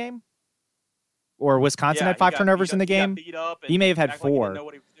 turnovers in the game, or Wisconsin had 5 turnovers in the game. He may have had 4. Like he didn't know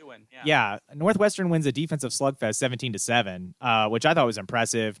what he was doing. Yeah, Northwestern wins a defensive slugfest 17-7, which I thought was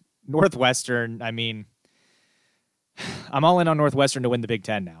impressive. Northwestern, I'm all in on Northwestern to win the Big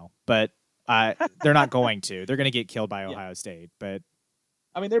Ten now, but they're not going to. They're going to get killed by Ohio State, but.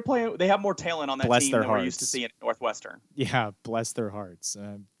 They have more talent on that team than we're used to seeing at Northwestern. Yeah, bless their hearts.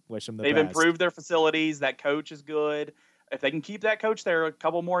 Wish them the best. They've improved their facilities. That coach is good. If they can keep that coach there a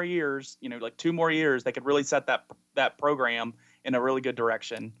couple more years, 2 more years, they could really set that program in a really good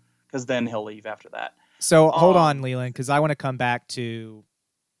direction because then he'll leave after that. So hold on, Leland, because I want to come back to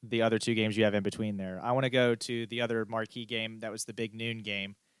the other 2 games you have in between there. I want to go to the other marquee game. That was the big noon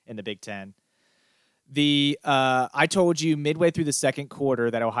game in the Big Ten. I told you midway through the second quarter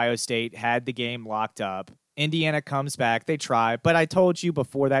that Ohio State had the game locked up. Indiana comes back. They try. But I told you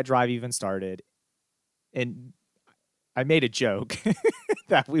before that drive even started, and I made a joke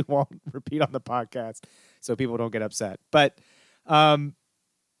that we won't repeat on the podcast so people don't get upset. But Indiana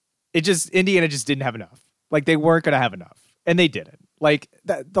just didn't have enough. They weren't going to have enough. And they didn't.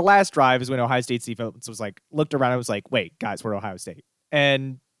 The last drive is when Ohio State's defense was looked around and was like, wait, guys, we're Ohio State.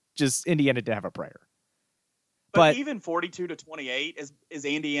 And just Indiana didn't have a prayer. But even 42-28 is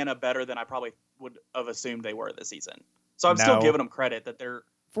Indiana better than I probably would have assumed they were this season. So I'm still giving them credit that they're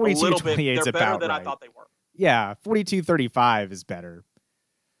 42-28 they're better than right. I thought they were. Yeah, 42-35 is better.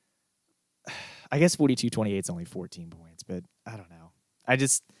 I guess 42-28 is only 14 points, but I don't know. I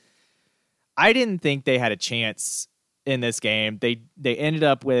didn't think they had a chance in this game. They ended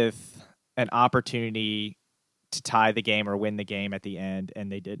up with an opportunity to tie the game or win the game at the end,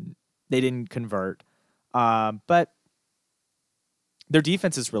 and they didn't. They didn't convert. But their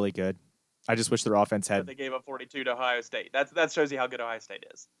defense is really good. I just wish their offense had. They gave up 42 to Ohio State. That shows you how good Ohio State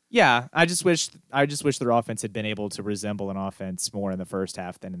is. Yeah, I just wish their offense had been able to resemble an offense more in the first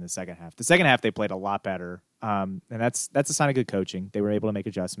half than in the second half. The second half they played a lot better, and that's a sign of good coaching. They were able to make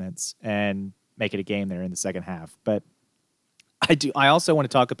adjustments and make it a game there in the second half. But I also want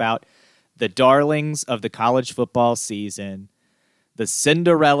to talk about the darlings of the college football season, the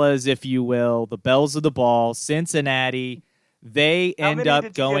Cinderellas, if you will, the belles of the ball, Cincinnati. They end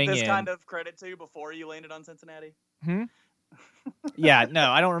up going in. Did you give this kind of credit to before you landed on Cincinnati? Yeah, no,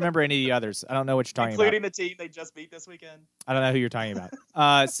 I don't remember any of the others. I don't know what you're talking Including about. the team they just beat this weekend? I don't know who you're talking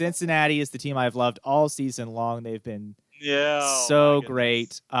about. Cincinnati is the team I've loved all season long. They've been so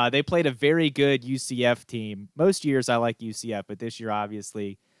great. They played a very good UCF team. Most years I like UCF, but this year,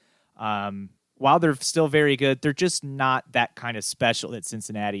 obviously, while they're still very good, they're just not that kind of special that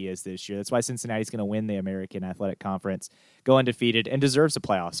Cincinnati is this year. That's why Cincinnati's going to win the American Athletic Conference, go undefeated, and deserves a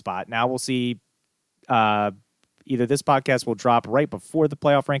playoff spot. Now we'll see. Either this podcast will drop right before the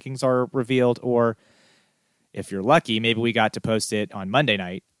playoff rankings are revealed, or if you're lucky, maybe we got to post it on Monday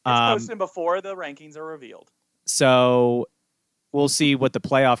night. It's posted before the rankings are revealed. So we'll see what the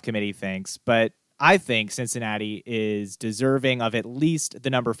playoff committee thinks. But I think Cincinnati is deserving of at least the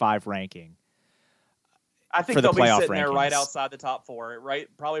number 5 ranking. I think they'll be sitting there right outside the top 4,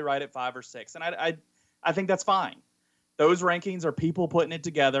 probably right at 5 or 6. And I think that's fine. Those rankings are people putting it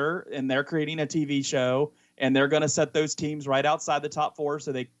together, and they're creating a TV show, and they're going to set those teams right outside the top 4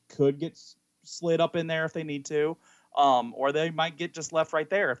 so they could get slid up in there if they need to, or they might get just left right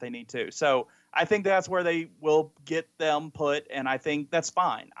there if they need to. So I think that's where they will get them put, and I think that's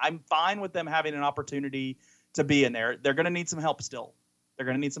fine. I'm fine with them having an opportunity to be in there. They're going to need some help still.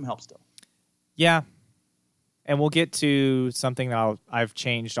 Yeah, and we'll get to something that I've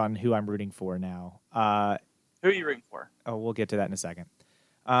changed on who I'm rooting for now. Who are you rooting for? Oh, we'll get to that in a second.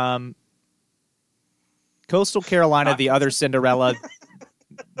 Coastal Carolina, the other Cinderella,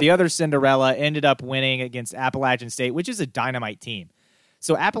 ended up winning against Appalachian State, which is a dynamite team.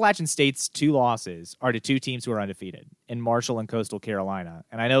 So Appalachian State's 2 losses are to 2 teams who are undefeated, in Marshall and Coastal Carolina.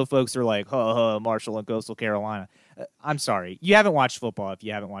 And I know folks are like, Marshall and Coastal Carolina. I'm sorry. You haven't watched football if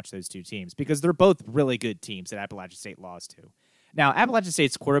you haven't watched those 2 teams, because they're both really good teams that Appalachian State lost to. Now, Appalachian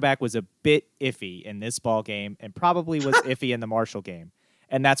State's quarterback was a bit iffy in this ball game and probably was iffy in the Marshall game,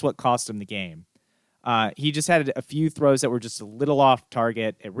 and that's what cost him the game. He just had a few throws that were just a little off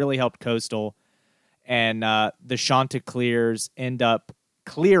target. It really helped Coastal, and the Chanticleers end up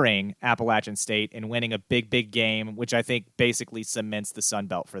clearing Appalachian State and winning a big game, which I think basically cements the Sun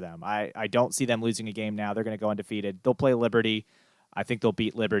Belt for them. I don't see them losing a game now. They're going to go undefeated. They'll play Liberty. I think they'll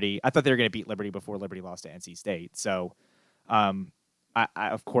beat Liberty. I thought they were going to beat Liberty before Liberty lost to NC State, so...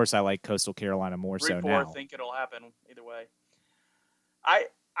 of course I like Coastal Carolina more so now. I think it'll happen either way.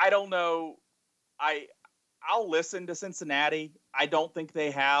 I don't know. I'll listen to Cincinnati. I don't think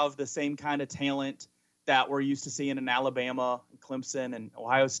they have the same kind of talent that we're used to seeing in Alabama, Clemson, and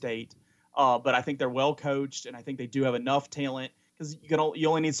Ohio State. But I think they're well coached, and I think they do have enough talent, because you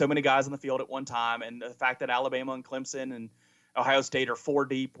only need so many guys on the field at one time. And the fact that Alabama and Clemson and Ohio State are 4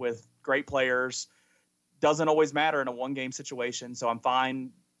 deep with great players doesn't always matter in a one-game situation, so I'm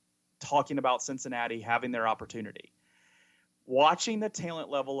fine talking about Cincinnati having their opportunity. Watching the talent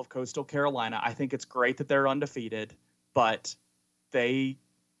level of Coastal Carolina, I think it's great that they're undefeated, but they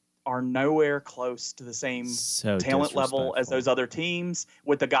are nowhere close to the same talent level as those other teams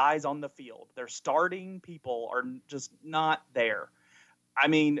with the guys on the field. Their starting people are just not there. I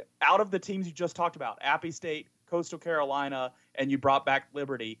mean, out of the teams you just talked about, Appy State, Coastal Carolina, and you brought back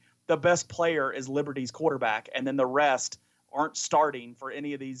Liberty, the best player is Liberty's quarterback, and then the rest aren't starting for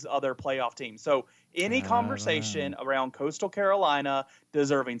any of these other playoff teams. So any conversation around Coastal Carolina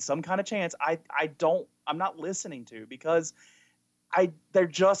deserving some kind of chance, I'm not listening to, because they're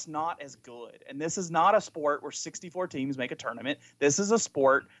just not as good. And this is not a sport where 64 teams make a tournament. This is a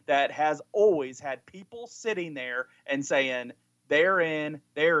sport that has always had people sitting there and saying, they're in.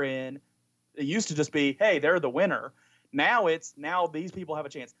 It used to just be, hey, they're the winner. Now these people have a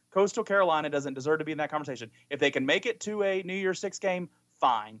chance. Coastal Carolina doesn't deserve to be in that conversation. If they can make it to a New Year's Six game,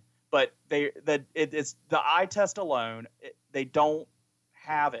 fine. But it's the eye test alone. They don't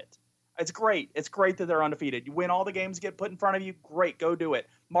have it. It's great. It's great that they're undefeated. You win all the games, get put in front of you. Great, go do it.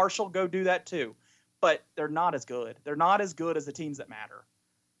 Marshall, go do that too. But they're not as good. They're not as good as the teams that matter.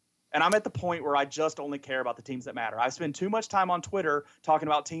 And I'm at the point where I just only care about the teams that matter. I spend too much time on Twitter talking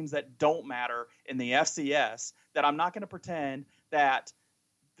about teams that don't matter in the FCS that I'm not going to pretend that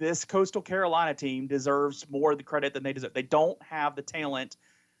this Coastal Carolina team deserves more of the credit than they deserve. They don't have the talent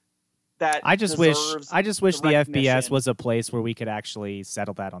that I just wish the FBS was a place where we could actually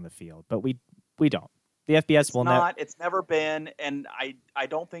settle that on the field, but we don't. The FBS will not. It's never been, and I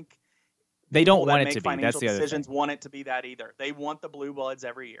don't think they don't want it to be. That's the other decisions thing. Want it to be that either. They want the Blue Bloods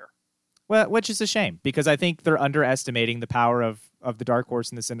every year. Well, which is a shame, because I think they're underestimating the power of the dark horse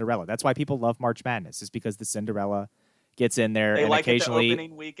and the Cinderella. That's why people love March Madness, is because the Cinderella gets in there They and like it the occasionally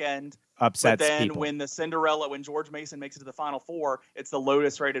opening weekend, upsets but then people. when George Mason makes it to the Final Four, it's the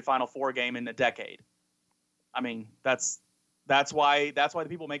lowest rated Final Four game in a decade. I mean, that's why the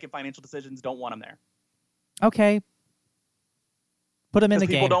people making financial decisions don't want him there. Okay. Put him in the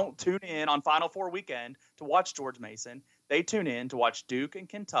Because game. people don't tune in on Final Four weekend to watch George Mason. They tune in to watch Duke and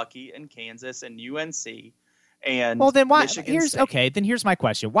Kentucky and Kansas and UNC and well, then why? Michigan State. Then here's my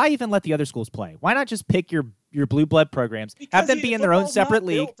question: why even let the other schools play? Why not just pick your blue blood programs, Because have them be in their own football's separate not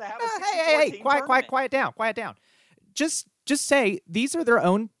league? built to have a Hey! 64-team tournament. Quiet down. Just say these are their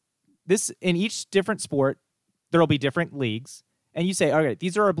own. This in each different sport, there will be different leagues, and you say, okay,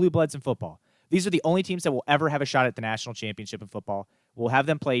 these are our blue bloods in football. These are the only teams that will ever have a shot at the national championship in football. We'll have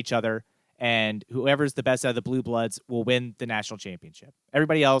them play each other, and whoever's the best out of the blue bloods will win the national championship.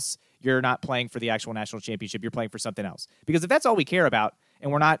 Everybody else, you're not playing for the actual national championship. You're playing for something else. Because if that's all we care about,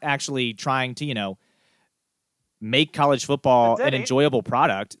 and we're not actually trying to, make college football an enjoyable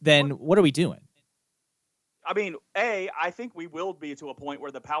product, then what are we doing? I mean, I think we will be to a point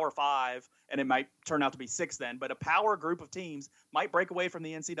where the Power Five, and it might turn out to be 6 then, but a power group of teams might break away from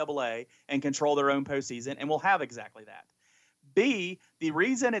the NCAA and control their own postseason, and we'll have exactly that. B, the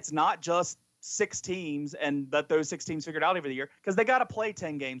reason it's not just 6 teams and that those 6 teams figured out over the year, because they got to play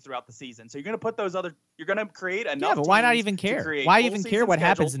 10 games throughout the season. So you're going to put you're going to create enough. Yeah, but why not even care? Why even care what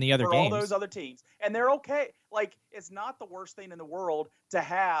happens in the other games? All those other teams, and they're okay. Like, it's not the worst thing in the world to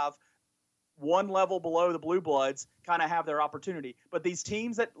have one level below the Blue Bloods kind of have their opportunity. But these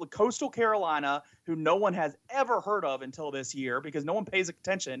teams that Coastal Carolina, who no one has ever heard of until this year because no one pays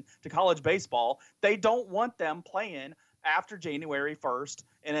attention to college baseball, they don't want them playing after January 1st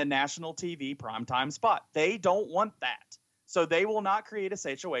in a national TV primetime spot. They don't want that. So they will not create a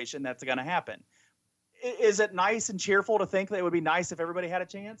situation that's going to happen. Is it nice and cheerful to think that it would be nice if everybody had a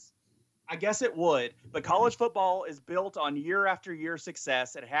chance? I guess it would, but college football is built on year after year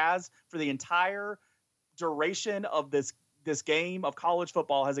success. It has for the entire duration of this game of college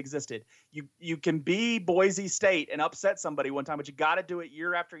football has existed. You can be Boise State and upset somebody one time, but you got to do it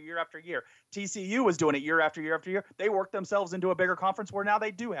year after year after year. TCU was doing it year after year after year. They worked themselves into a bigger conference where now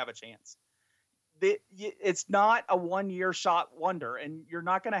they do have a chance. It's not a one-year shot wonder, and you're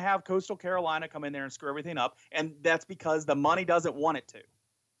not going to have Coastal Carolina come in there and screw everything up, and that's because the money doesn't want it to.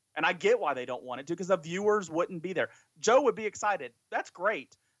 And I get why they don't want it to, because the viewers wouldn't be there. Joe would be excited. That's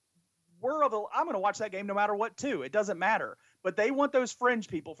great. I'm going to watch that game no matter what, too. It doesn't matter. But they want those fringe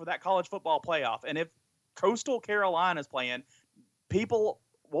people for that college football playoff. And if Coastal Carolina's playing, people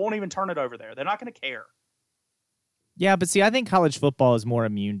won't even turn it over there. They're not going to care. Yeah, but see, I think college football is more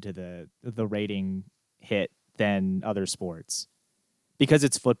immune to the rating hit than other sports because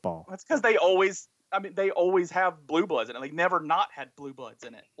it's football. That's because they always have blue bloods in it. Like, never not had blue bloods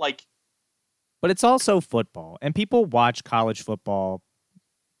in it. Like, but it's also football, and people watch college football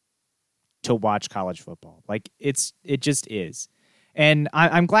to watch college football. Like, it just is. And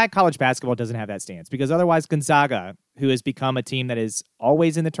I'm glad college basketball doesn't have that stance, because otherwise Gonzaga, who has become a team that is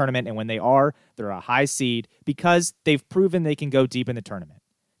always in the tournament, and when they're a high seed because they've proven they can go deep in the tournament.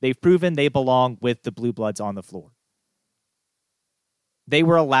 They've proven they belong with the blue bloods on the floor. They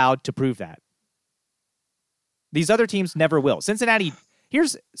were allowed to prove that. These other teams never will. Cincinnati,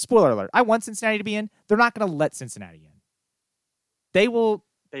 here's spoiler alert. I want Cincinnati to be in. They're not going to let Cincinnati in. They will.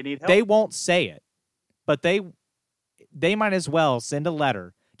 They need help. They won't say it, but they might as well send a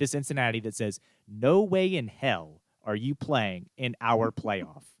letter to Cincinnati that says, "No way in hell are you playing in our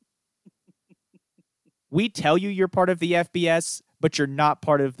playoff. We tell you you're part of the FBS, but you're not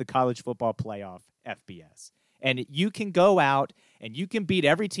part of the college football playoff FBS. And you can go out and you can beat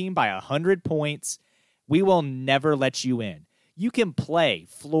every team by 100 points. We will never let you in. You can play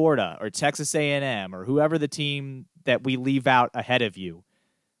Florida or Texas A&M or whoever the team that we leave out ahead of you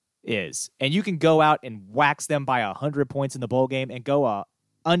is, and you can go out and wax them by 100 points in the bowl game and go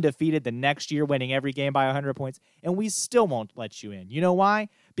undefeated the next year, winning every game by 100 points, and we still won't let you in. You know why?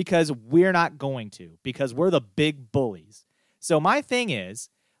 Because we're not going to, because we're the big bullies. So my thing is,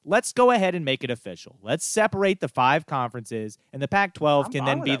 let's go ahead and make it official. Let's separate the 5 conferences, and the Pac-12 can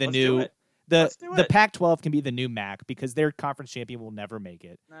then be the new the Pac-12 can be the new MAC, because their conference champion will never make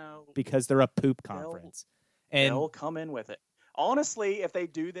it. No, because they're a poop conference. And they'll come in with it. Honestly, if they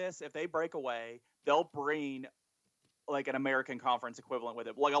do this, if they break away, they'll bring like an American Conference equivalent with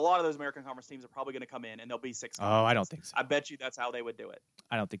it. Like, a lot of those American Conference teams are probably going to come in, and they'll be 6 conferences. Oh, I don't think so. I bet you that's how they would do it.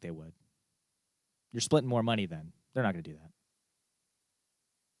 I don't think they would. You're splitting more money then. They're not going to do that.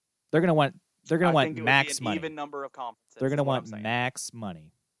 They're going to want max money. Even number of conferences. They're going to want max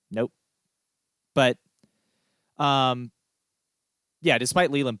money. Nope. But Yeah, despite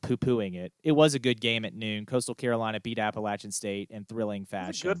Leland poo-pooing it, it was a good game at noon. Coastal Carolina beat Appalachian State in thrilling fashion. It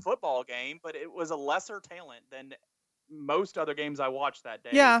was a good football game, but it was a lesser talent than most other games I watched that day.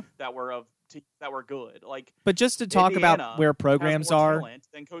 Yeah. That were good. Like, but just to talk Indiana about where programs has more are, talent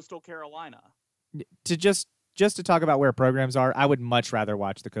than Coastal Carolina. Just to talk about where programs are, I would much rather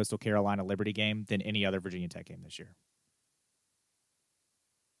watch the Coastal Carolina Liberty game than any other Virginia Tech game this year.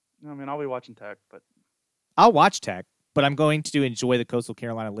 I mean, I'll be watching Tech, but I'll watch Tech, but I'm going to enjoy the Coastal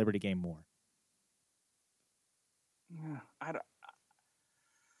Carolina Liberty game more. I'd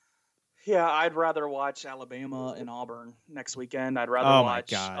rather watch Alabama and Auburn next weekend. I'd rather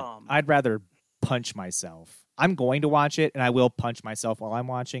watch. Oh my God. I'd rather punch myself. I'm going to watch it, and I will punch myself while I'm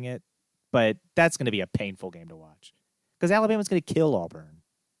watching it, but that's going to be a painful game to watch because Alabama's going to kill Auburn.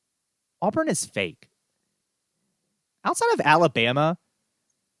 Auburn is fake. Outside of Alabama,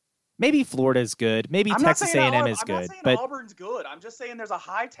 maybe Florida's good. Maybe Texas A&M is good. I'm not saying but Auburn's good. I'm just saying there's a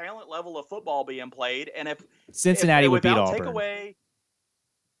high talent level of football being played, and if Cincinnati would beat Auburn. Takeaway,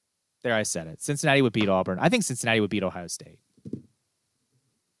 there, I said it. Cincinnati would beat Auburn. I think Cincinnati would beat Ohio State.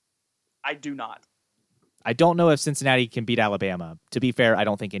 I do not. I don't know if Cincinnati can beat Alabama. To be fair, I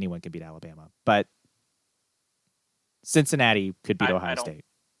don't think anyone can beat Alabama. But Cincinnati could beat Ohio State.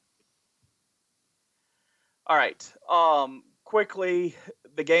 All right. Quickly,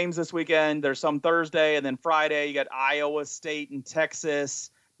 the games this weekend, there's some Thursday, and then Friday you got Iowa State and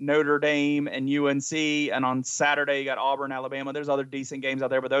Texas, Notre Dame and UNC, and on Saturday you got Auburn, Alabama. There's other decent games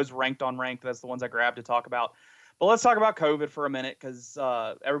out there, but those ranked on ranked, that's the ones I grabbed to talk about. But let's talk about COVID for a minute because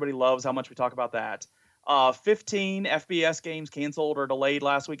everybody loves how much we talk about that. 15 FBS games canceled or delayed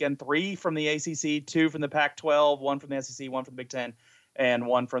last weekend, 3 from the ACC, 2 from the Pac-12, 1 from the SEC, 1 from the Big Ten, and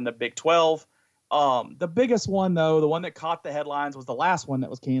 1 from the Big 12. The biggest one, though, the one that caught the headlines was the last one that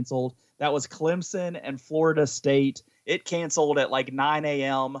was canceled. That was Clemson and Florida State. It canceled at like 9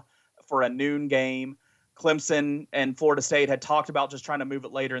 a.m. for a noon game. Clemson and Florida State had talked about just trying to move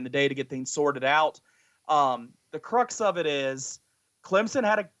it later in the day to get things sorted out. The crux of it is Clemson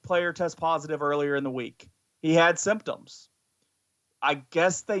had a player test positive earlier in the week. He had symptoms. I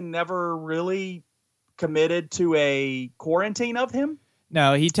guess they never really committed to a quarantine of him.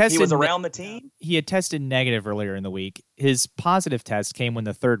 No, he was around the team. He had tested negative earlier in the week. His positive test came when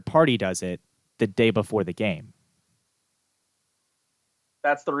the third party does it the day before the game.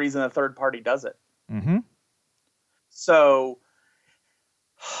 That's the reason the third party does it. Mm-hmm. So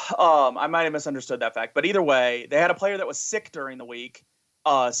I might have misunderstood that fact. But either way, they had a player that was sick during the week,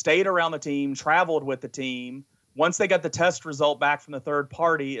 stayed around the team, traveled with the team. Once they got the test result back from the third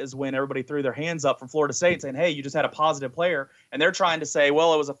party is when everybody threw their hands up from Florida State saying, hey, you just had a positive player. And they're trying to say,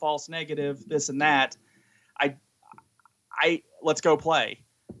 well, it was a false negative, this and that. Let's go play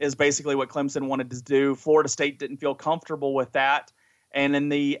is basically what Clemson wanted to do. Florida State didn't feel comfortable with that. And in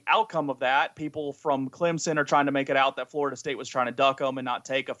the outcome of that, people from Clemson are trying to make it out that Florida State was trying to duck them and not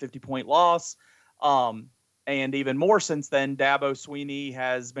take a 50-point loss. And even more since then, Dabo Swinney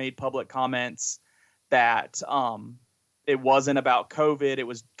has made public comments that it wasn't about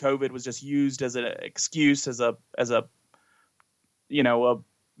COVID. COVID was just used as an excuse, as a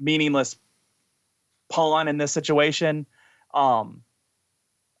meaningless pawn in this situation. I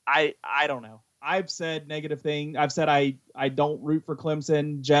don't know. I've said negative thing. I've said I don't root for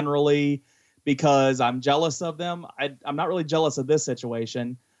Clemson generally because I'm jealous of them. I'm not really jealous of this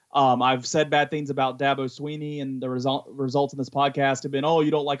situation. I've said bad things about Dabo Swinney, and the results in this podcast have been, oh,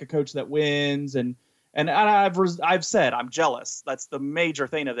 you don't like a coach that wins, and I've said I'm jealous. That's the major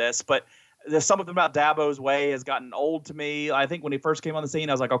thing of this. But there's something about Dabo's way has gotten old to me. I think when he first came on the scene,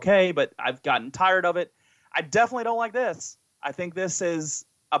 I was like, okay, but I've gotten tired of it. I definitely don't like this. I think this is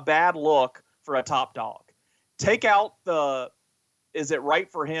a bad look for a top dog. Take out is it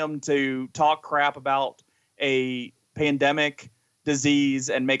right for him to talk crap about a pandemic disease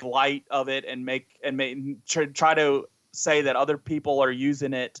and make light of it and try to say that other people are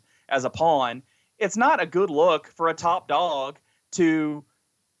using it as a pawn? It's not a good look for a top dog to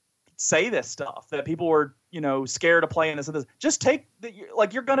say this stuff, that people were, scared of playing this and this. Just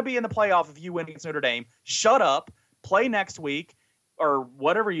you're going to be in the playoff if you win against Notre Dame. Shut up, play next week, or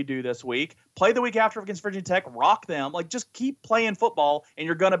whatever you do this week, play the week after against Virginia Tech, rock them. Just keep playing football, and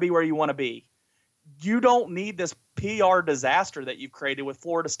you're going to be where you want to be. You don't need this PR disaster that you've created with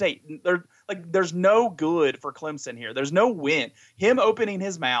Florida State. There's no good for Clemson here. There's no win. Him opening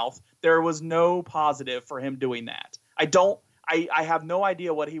his mouth, there was no positive for him doing that. I have no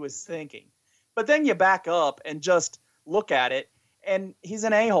idea what he was thinking. But then you back up and just look at it, and he's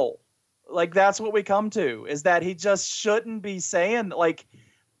an a-hole. That's what we come to, is that he just shouldn't be saying,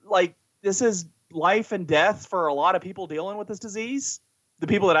 this is life and death for a lot of people dealing with this disease. The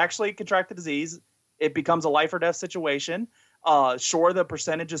people that actually contract the disease, it becomes a life or death situation. Sure, the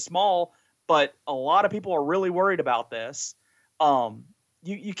percentage is small, but a lot of people are really worried about this.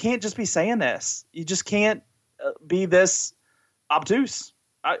 You can't just be saying this. You just can't be this obtuse.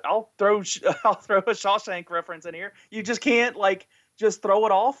 I'll throw a Shawshank reference in here. You just can't just throw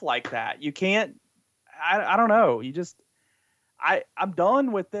it off like that. You can't. I don't know. I'm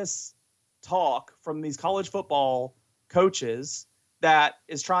done with this talk from these college football coaches that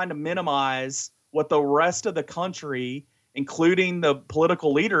is trying to minimize what the rest of the country, including the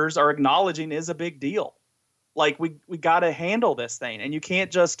political leaders, are acknowledging is a big deal. Like, we got to handle this thing, and you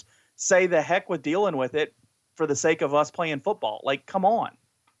can't just say the heck with dealing with it for the sake of us playing football. Like, come on.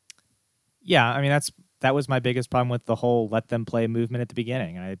 Yeah, I mean, that was my biggest problem with the whole let them play movement at the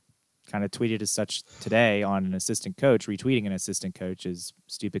beginning. And I kind of tweeted as such today on an assistant coach, retweeting an assistant coach's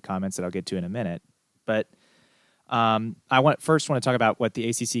stupid comments that I'll get to in a minute. But I first want to talk about what the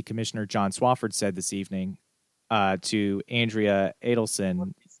ACC Commissioner John Swofford said this evening to Andrea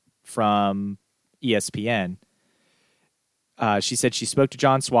Adelson from ESPN. She said she spoke to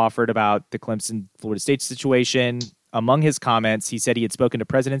John Swofford about the Clemson-Florida State situation. Among his comments, he said he had spoken to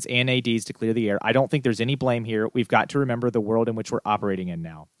presidents and ADs to clear the air. I don't think there's any blame here. We've got to remember the world in which we're operating in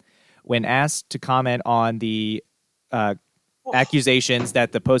now. When asked to comment on the accusations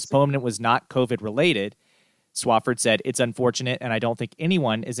that the postponement was not COVID-related, Swofford said, "It's unfortunate, and I don't think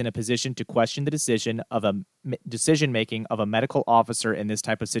anyone is in a position to question the decision-making of a medical officer in this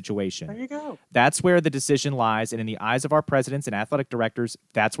type of situation. There you go. That's where the decision lies, and in the eyes of our presidents and athletic directors,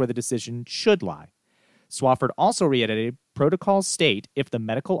 that's where the decision should lie." Swofford also reiterated, protocols state if the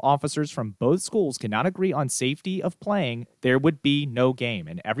medical officers from both schools cannot agree on safety of playing, there would be no game,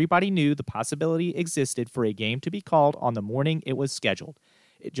 and everybody knew the possibility existed for a game to be called on the morning it was scheduled.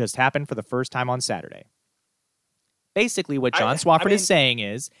 It just happened for the first time on Saturday. Basically, what John Swofford is saying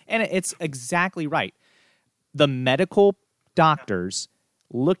is, and it's exactly right, the medical doctors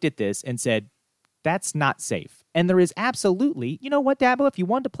looked at this and said, that's not safe. And there is absolutely, you know what, Dabo, if you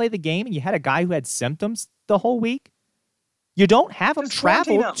wanted to play the game and you had a guy who had symptoms the whole week, you don't have him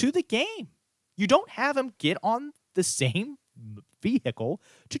travel to the game. You don't have him get on the same vehicle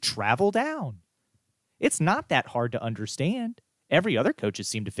to travel down. It's not that hard to understand. Every other coaches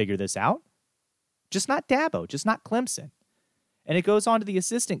seem to figure this out. Just not Dabo, just not Clemson. And it goes on to the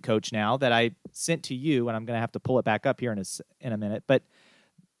assistant coach now that I sent to you, and I'm going to have to pull it back up here in a minute. But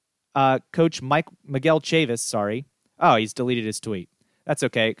Coach Miguel Chavis, oh, he's deleted his tweet. That's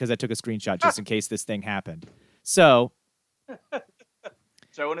okay, because I took a screenshot just in case this thing happened. So,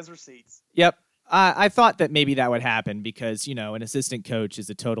 showing his receipts. Yep. I thought that maybe that would happen because, an assistant coach is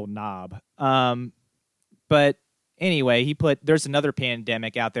a total knob. But anyway, he put, there's another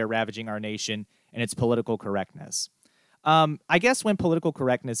pandemic out there ravaging our nation, and it's political correctness. I guess when political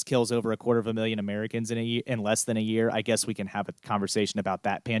correctness kills over 250,000 Americans in less than a year, I guess we can have a conversation about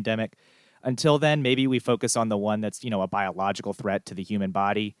that pandemic. Until then, maybe we focus on the one that's, a biological threat to the human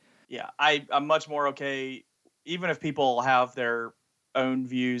body. Yeah, I'm much more okay, even if people have their own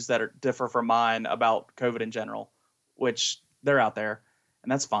views that differ from mine about COVID in general, which they're out there,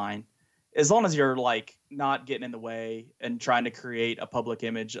 and that's fine. As long as you're not getting in the way and trying to create a public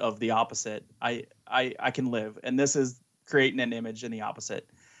image of the opposite, I can live. And this is creating an image in the opposite.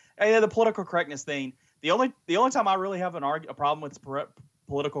 And the political correctness thing, the only time I really have a problem with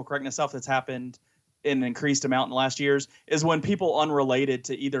political correctness stuff that's happened in an increased amount in the last years is when people unrelated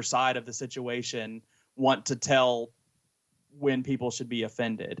to either side of the situation want to tell when people should be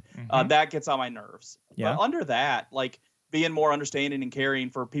offended. Mm-hmm. That gets on my nerves. Yeah. But under that, being more understanding and caring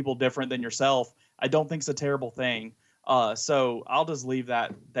for people different than yourself, I don't think it's a terrible thing. So I'll just leave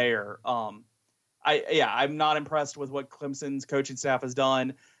that there. I'm not impressed with what Clemson's coaching staff has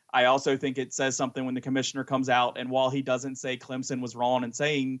done. I also think it says something when the commissioner comes out, and while he doesn't say Clemson was wrong in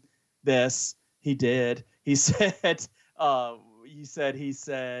saying this, he did. He said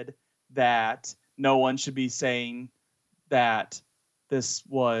that no one should be saying that this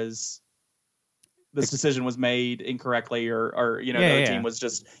decision was made incorrectly or the team was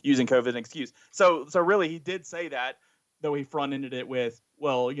just using COVID as an excuse. So really he did say that, though he front-ended it with,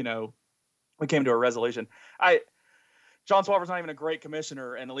 we came to a resolution. John Swofford's not even a great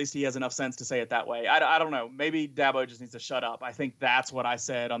commissioner, and at least he has enough sense to say it that way. I don't know. Maybe Dabo just needs to shut up. I think that's what I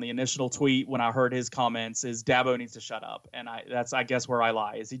said on the initial tweet when I heard his comments is Dabo needs to shut up. And that's, I guess, where I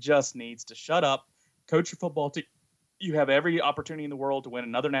lie, is he just needs to shut up, coach your football team. You have every opportunity in the world to win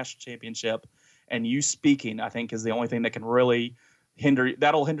another national championship. And you speaking, I think, is the only thing that can really hinder you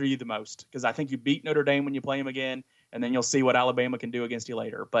the most. Because I think you beat Notre Dame when you play them again, and then you'll see what Alabama can do against you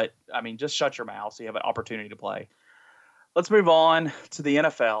later. But, I mean, just shut your mouth so you have an opportunity to play. Let's move on to the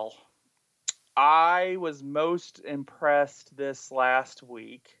NFL. I was most impressed this last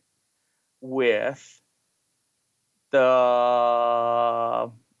week with I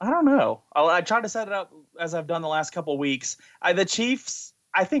don't know. I tried to set it up as I've done the last couple of weeks. The Chiefs,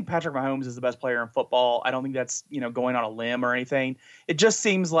 I think Patrick Mahomes is the best player in football. I don't think that's, going on a limb or anything. It just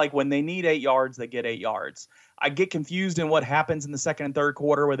seems like when they need 8 yards, they get 8 yards. I get confused in what happens in the second and third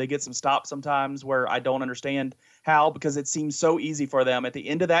quarter where they get some stops sometimes where I don't understand how, because it seems so easy for them at the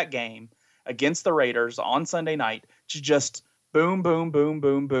end of that game against the Raiders on Sunday night to just boom, boom, boom,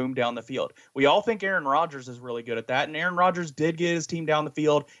 boom, boom down the field. We all think Aaron Rodgers is really good at that, and Aaron Rodgers did get his team down the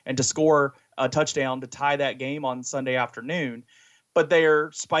field and to score a touchdown to tie that game on Sunday afternoon. But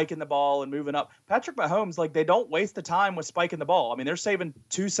they're spiking the ball and moving up. Patrick Mahomes, they don't waste the time with spiking the ball. I mean, they're saving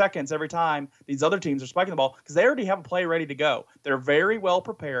 2 seconds every time these other teams are spiking the ball because they already have a play ready to go. They're very well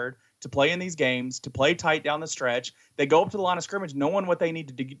prepared to play in these games, to play tight down the stretch. They go up to the line of scrimmage knowing what they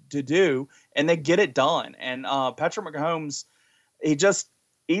need to do, and they get it done. And Patrick Mahomes, he just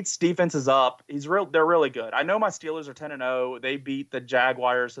eats defenses up. They're really good. I know my Steelers are 10-0. They beat the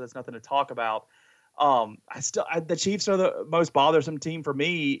Jaguars, so that's nothing to talk about. The Chiefs are the most bothersome team for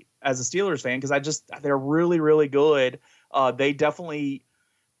me as a Steelers fan because they're really, really good. They definitely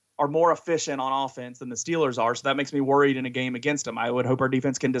are more efficient on offense than the Steelers are, so that makes me worried in a game against them. I would hope our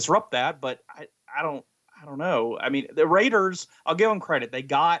defense can disrupt that, but I don't know. I mean, the Raiders, I'll give them credit. They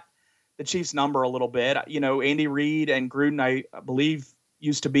got the Chiefs' number a little bit. Andy Reid and Gruden, I believe,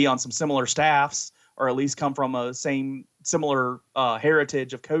 used to be on some similar staffs, or at least come from a similar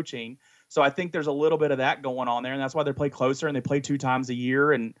heritage of coaching. So I think there's a little bit of that going on there, and that's why they play closer and they play 2 times a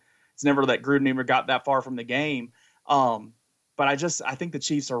year, and it's never that Gruden ever got that far from the game. But I think the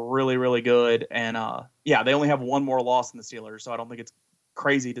Chiefs are really, really good, and they only have 1 more loss than the Steelers, so I don't think it's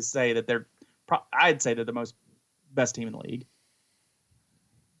crazy to say that I'd say they're the best team in the league.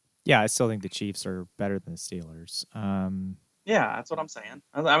 Yeah, I still think the Chiefs are better than the Steelers. Yeah, that's what I'm saying.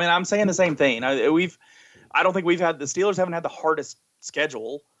 I mean, I'm saying the same thing. I don't think the Steelers haven't had the hardest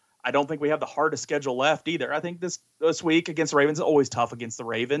schedule. I don't think we have the hardest schedule left either. I think this week against the Ravens is always tough against the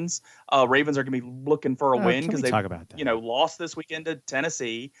Ravens. Ravens are going to be looking for a win because they've lost this weekend to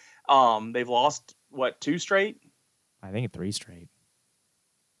Tennessee. They've lost 2 straight? I think 3 straight.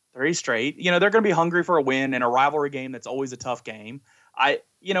 3 straight. They're going to be hungry for a win in a rivalry game that's always a tough game. Maybe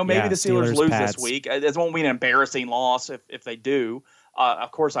the Steelers lose Pats. this week. It won't be an embarrassing loss if they do. Of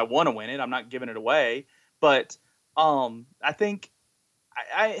course, I want to win it. I'm not giving it away. But I think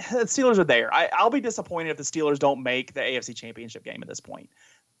the Steelers are there. I'll be disappointed if the Steelers don't make the AFC Championship game at this point.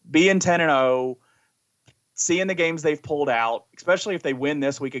 Being 10-0, seeing the games they've pulled out, especially if they win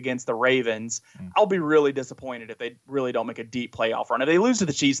this week against the Ravens, I'll be really disappointed if they really don't make a deep playoff run. If they lose to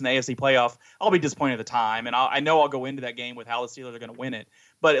the Chiefs in the AFC playoff, I'll be disappointed at the time, and I know I'll go into that game with how the Steelers are going to win it.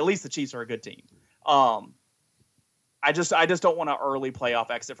 But at least the Chiefs are a good team. I just don't want an early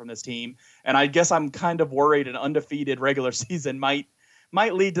playoff exit from this team, and I guess I'm kind of worried an undefeated regular season might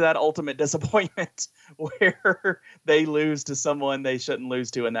lead to that ultimate disappointment where they lose to someone they shouldn't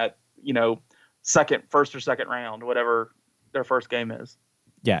lose to in that, first or second round, whatever their first game is.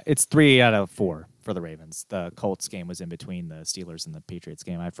 Yeah, it's 3 out of 4 for the Ravens. The Colts game was in between the Steelers and the Patriots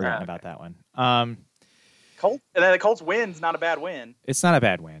game. I've forgotten about that one. The Colts win's not a bad win. It's not a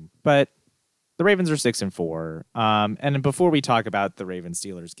bad win, but the Ravens are 6-4. And before we talk about the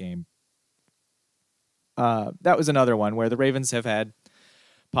Ravens-Steelers game, that was another one where the Ravens have had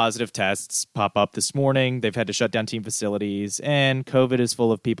positive tests pop up this morning. They've had to shut down team facilities, and COVID is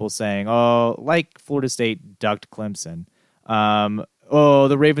full of people saying, like Florida State ducked Clemson.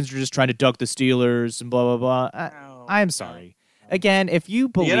 The Ravens are just trying to duck the Steelers and blah, blah, blah. I'm sorry. Again, if you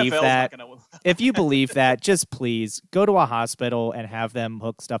believe that, just please go to a hospital and have them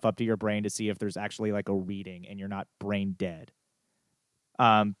hook stuff up to your brain to see if there's actually a reading and you're not brain dead.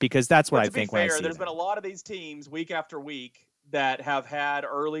 Because that's what I think when I see there's been a lot of these teams week after week that have had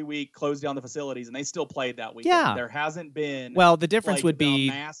early week closed down the facilities, and they still played that weekend. Yeah. There hasn't been the difference would be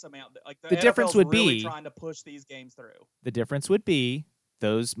mass amount. The difference would be trying to push these games through. The difference would be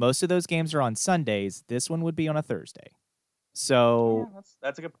most of those games are on Sundays. This one would be on a Thursday. So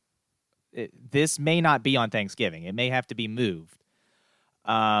that's a good. This may not be on Thanksgiving. It may have to be moved.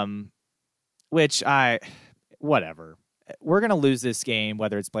 Whatever. We're going to lose this game,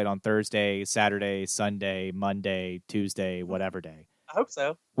 whether it's played on Thursday, Saturday, Sunday, Monday, Tuesday, whatever day. I hope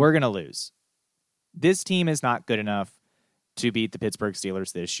so. We're going to lose. This team is not good enough to beat the Pittsburgh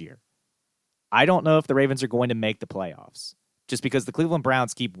Steelers this year. I don't know if the Ravens are going to make the playoffs just because the Cleveland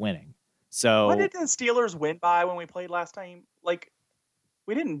Browns keep winning. So what did the Steelers win by when we played last time? Like,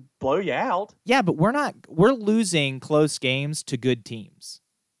 we didn't blow you out. yeah, but we're losing close games to good teams.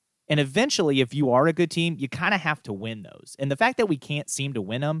 And eventually, if you are a good team, you kind of have to win those. And the fact that we can't seem to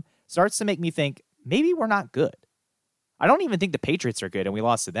win them starts to make me think maybe we're not good. I don't even think the Patriots are good, and we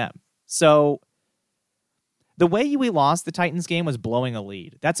lost to them. So the way we lost the Titans game was blowing a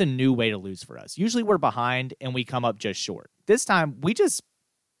lead. That's a new way to lose for us. Usually we're behind, and we come up just short. This time, we just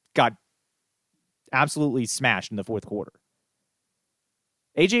got absolutely smashed in the fourth quarter.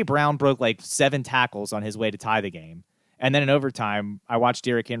 A.J. Brown broke like 7 tackles on his way to tie the game. And then in overtime, I watched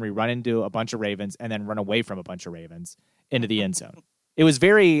Derrick Henry run into a bunch of Ravens and then run away from a bunch of Ravens into the end zone. It was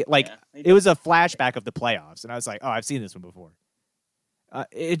very, it was a flashback of the playoffs. And I was like, oh, I've seen this one before.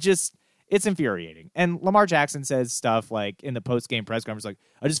 It's infuriating. And Lamar Jackson says stuff like in the post-game press conference, like,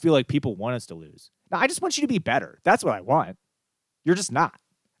 I just feel like people want us to lose. Now, I just want you to be better. That's what I want. You're just not.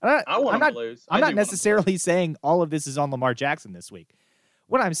 I want them to lose. I'm not necessarily saying all of this is on Lamar Jackson this week.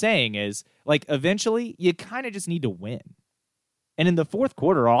 What I'm saying is, like, eventually, you kind of just need to win. And in the fourth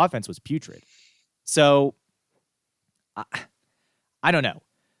quarter, our offense was putrid. So, I don't know.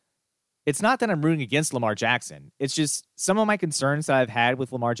 It's not that I'm rooting against Lamar Jackson. It's just some of my concerns that I've had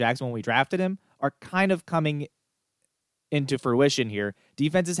with Lamar Jackson when we drafted him are kind of coming into fruition here.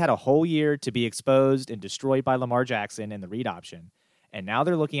 Defenses had a whole year to be exposed and destroyed by Lamar Jackson in the read option. And now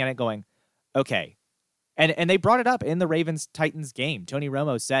they're looking at it going, okay. And they brought it up in the Ravens-Titans game. Tony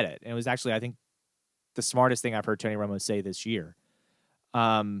Romo said it. And it was actually, I think, the smartest thing I've heard Tony Romo say this year.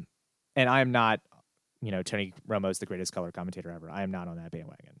 And I'm not, Tony Romo's the greatest color commentator ever. I am not on that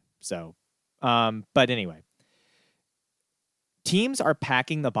bandwagon. So, but anyway. Teams are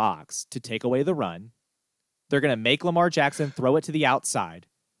packing the box to take away the run. They're going to make Lamar Jackson throw it to the outside.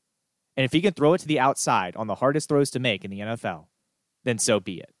 And if he can throw it to the outside on the hardest throws to make in the NFL, then so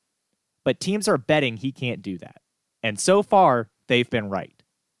be it. But teams are betting he can't do that. And so far, they've been right.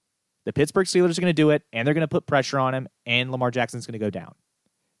 The Pittsburgh Steelers are going to do it, and they're going to put pressure on him, and Lamar Jackson's going to go down.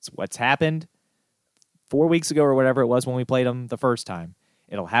 It's what's happened 4 weeks ago or whatever it was when we played him the first time.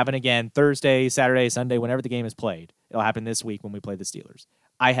 It'll happen again Thursday, Saturday, Sunday, whenever the game is played. It'll happen this week when we play the Steelers.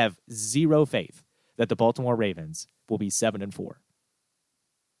 I have zero faith that the Baltimore Ravens will be 7-4.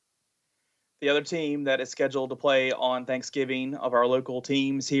 The other team that is scheduled to play on Thanksgiving of our local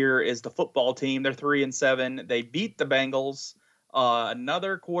teams here is the football team. They're 3-7. They beat the Bengals.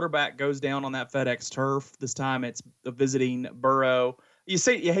 Another quarterback goes down on that FedEx turf. This time it's the visiting Burrow. You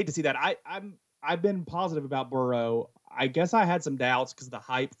hate to see that. I've been positive about Burrow. I guess I had some doubts because of the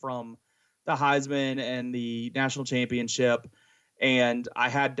hype from the Heisman and the national championship, and I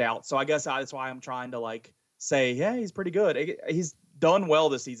had doubts. So I guess that's why I'm trying to say, yeah, he's pretty good. He's done well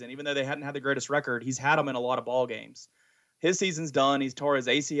this season, even though they hadn't had the greatest record. He's had them in a lot of ball games. His season's done. He's tore his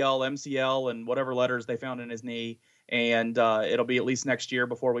ACL, MCL, and whatever letters they found in his knee, and it'll be at least next year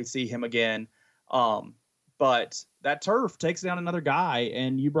before we see him again. But that turf takes down another guy,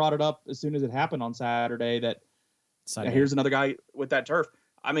 and you brought it up as soon as it happened on Saturday that here's another guy with that turf.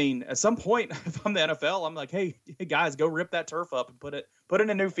 I mean, at some point, if I'm the NFL, I'm like, hey guys, go rip that turf up and put it in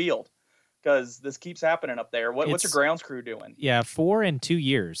a new field. Because this keeps happening up there. What's your grounds crew doing? Yeah, 4 in 2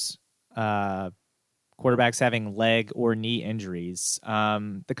 years. Quarterbacks having leg or knee injuries.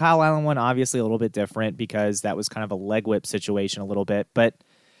 The Kyle Allen one, obviously a little bit different because that was kind of a leg whip situation a little bit. But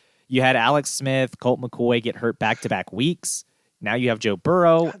you had Alex Smith, Colt McCoy get hurt back-to-back weeks. Now you have Joe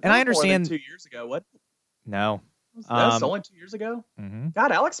Burrow. God, and I understand. More than 2 years ago. What? No. That's only 2 years ago? Mm-hmm.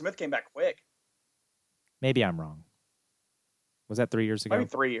 God, Alex Smith came back quick. Maybe I'm wrong. Was that 3 years ago? Maybe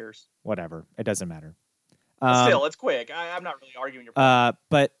 3 years. Whatever. It doesn't matter. Still, it's quick. I'm not really arguing your point.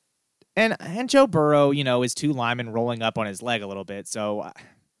 But Joe Burrow, is 2 linemen rolling up on his leg a little bit. So,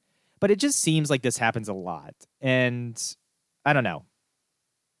 but it just seems like this happens a lot. And I don't know.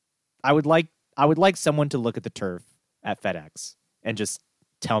 I would like someone to look at the turf at FedEx and just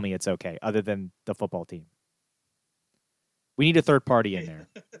tell me it's okay, other than the football team. We need a third party in there.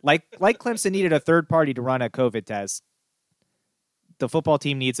 like Clemson needed a third party to run a COVID test. The football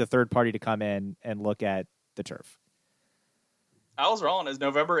team needs a third party to come in and look at the turf. I was wrong. It's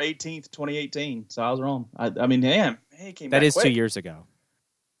November 18th, 2018. So I was wrong. I mean, damn. He came back That is quick. 2 years ago.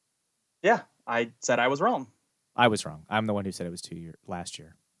 Yeah, I said I was wrong. I was wrong. I'm the one who said it was last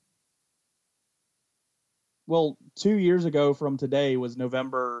year. Well, 2 years ago from today was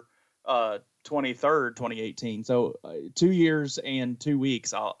November 23rd, 2018. So 2 years and 2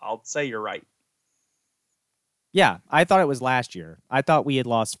 weeks. I'll say you're right. Yeah, I thought it was last year. I thought we had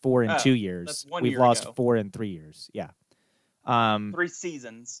lost 4 in 2 years. That's 1 We've year lost ago. 4 in 3 years. Yeah. 3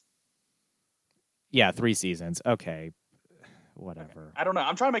 seasons. Yeah, 3 seasons. Okay. Whatever. Okay. I don't know.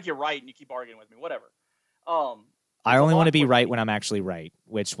 I'm trying to make you right, and you keep arguing with me. Whatever. I only want to be right when I'm actually right,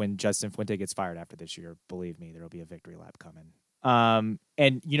 which when Justin Fuente gets fired after this year, believe me, there will be a victory lap coming.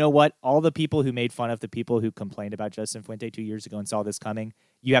 And you know what? All the people who made fun of the people who complained about Justin Fuente 2 years ago and saw this coming,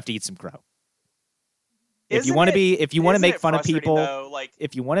 you have to eat some crow. If you want to make fun of people,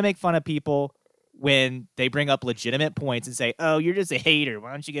 if you want to make fun of people when they bring up legitimate points and say, "Oh, you're just a hater.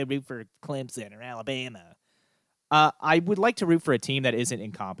 Why don't you go root for Clemson or Alabama?" I would like to root for a team that isn't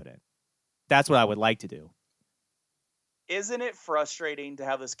incompetent. That's what I would like to do. Isn't it frustrating to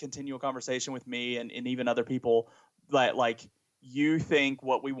have this continual conversation with me and even other people that like you think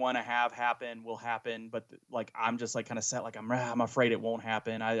what we want to have happen will happen, but like I'm just like kind of set like I'm afraid it won't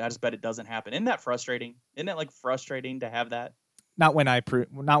happen. I just bet it doesn't happen. Isn't that frustrating? Isn't it like frustrating to have that? Not when I'm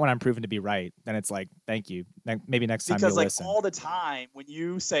proven to be right. Then it's like, thank you. Maybe next time because you'll like listen. all the time when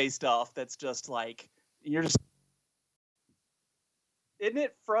you say stuff that's just like you're just. Isn't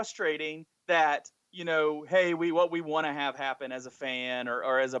it frustrating that hey, what we want to have happen as a fan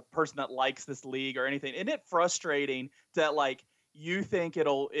or as a person that likes this league or anything? Isn't it frustrating that like you think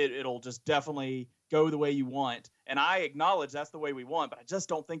it'll just definitely go the way you want? And I acknowledge that's the way we want, but I just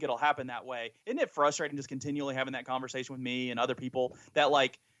don't think it'll happen that way. Isn't it frustrating just continually having that conversation with me and other people that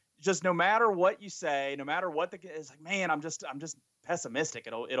like just no matter what you say, no matter what it's like, man, I'm just pessimistic.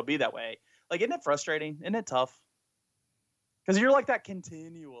 It'll be that way. Like, isn't it frustrating? Isn't it tough? Because you're like that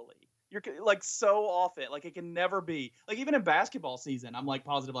continually. You're like so often, like it can never be like even in basketball season. I'm like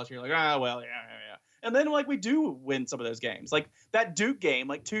positive last year, like well, yeah. And then like we do win some of those games, like that Duke game,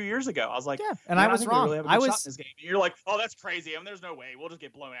 like 2 years ago. I was like, yeah, and I was wrong. Really I was shot in this game. And you're like, oh, that's crazy. I mean, there's no way we'll just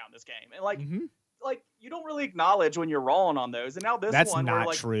get blown out in this game. And like, like you don't really acknowledge when you're wrong on those. And now that's one, not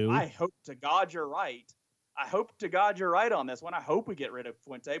like, true. I hope to God you're right. I hope to God you're right on this one. I hope we get rid of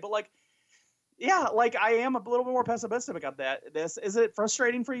Fuente, but like. Yeah, like I am a little bit more pessimistic about that. Is it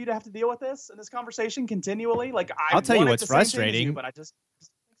frustrating for you to have to deal with this in this conversation continually? Like I'll tell you what's frustrating. But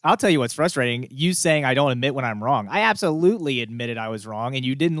I'll tell you what's frustrating. You saying I don't admit when I'm wrong. I absolutely admitted I was wrong, and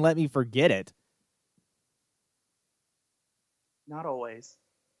you didn't let me forget it. Not always.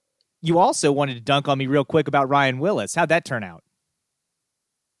 You also wanted to dunk on me real quick about Ryan Willis. How'd that turn out?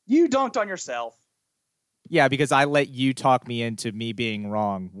 You dunked on yourself. Yeah, because I let you talk me into me being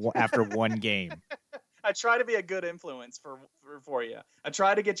wrong after one game. I try to be a good influence for you. I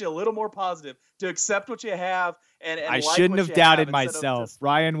try to get you a little more positive, to accept what you have. And I shouldn't have doubted myself.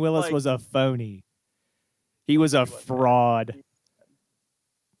 Ryan Willis was a phony. He was a fraud.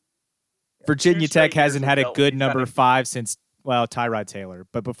 Virginia Tech hasn't had a good number 5 since, well, Tyrod Taylor.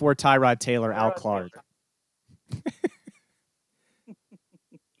 But before Tyrod Taylor, Al Clark.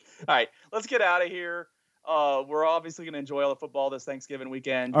 All right, let's get out of here. We're obviously going to enjoy all the football this Thanksgiving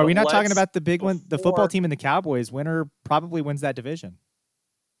weekend. Are we not talking about the big one? The football team and the Cowboys. Winner probably wins that division.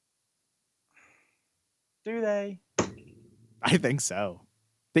 Do they? I think so.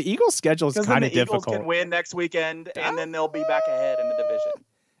 The Eagles' schedule is kind of difficult. Eagles can win next weekend, and then they'll be back ahead in the division.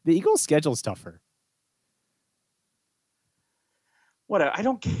 The Eagles' schedule is tougher. What I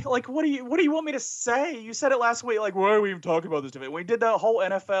don't like. What do you want me to say? You said it last week. Like, why are we even talking about this division? We did the whole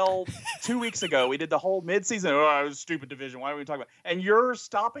NFL 2 weeks ago. We did the whole midseason. Oh, it was a stupid division. Why are we talking about? And you're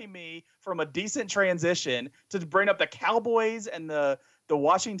stopping me from a decent transition to bring up the Cowboys and the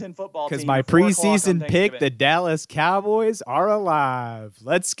Washington football team. Because my preseason pick, the Dallas Cowboys, are alive.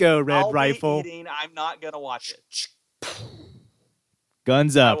 Let's go, Red Rifle. I'm not gonna watch it.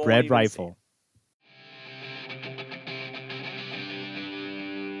 Guns up, Red Rifle.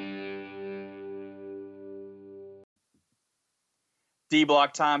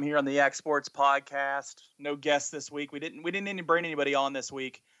 D-Block time here on the Yak Sports Podcast. No guests this week. We didn't even bring anybody on this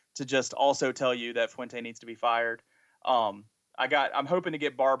week to just also tell you that Fuente needs to be fired. I'm hoping to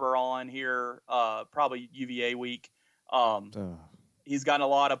get Barber on here, probably UVA week. He's gotten a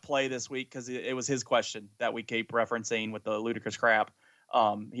lot of play this week because it was his question that we keep referencing with the ludicrous crap.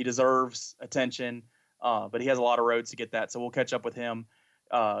 He deserves attention, but he has a lot of roads to get that. So we'll catch up with him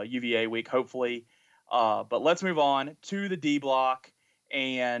UVA week, hopefully. But let's move on to the D-Block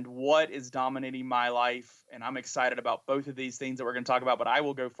and what is dominating my life. And I'm excited about both of these things that we're going to talk about, but I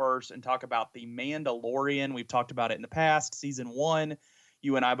will go first and talk about The Mandalorian. We've talked about it in the past. Season 1,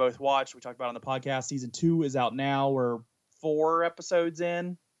 you and I both watched. We talked about it on the podcast. Season 2 is out now. We're 4 episodes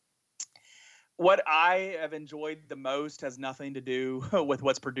in. What I have enjoyed the most has nothing to do with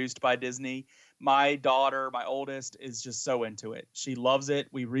what's produced by Disney. My daughter, my oldest, is just so into it. She loves it.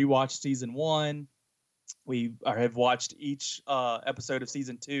 We rewatched season 1. We have watched each episode of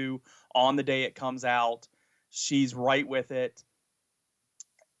season 2 on the day it comes out. She's right with it.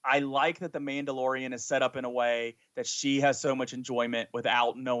 I like that the Mandalorian is set up in a way that she has so much enjoyment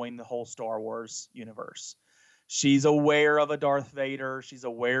without knowing the whole Star Wars universe. She's aware of a Darth Vader. She's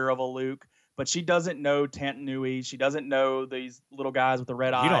aware of a Luke, but she doesn't know Tantanui. She doesn't know these little guys with the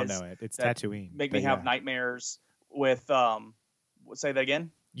red eyes. You don't know it. It's Tatooine. Make me have nightmares with, say that again?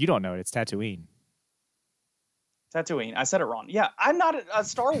 You don't know it. It's Tatooine. Tatooine. I said it wrong. Yeah, I'm not a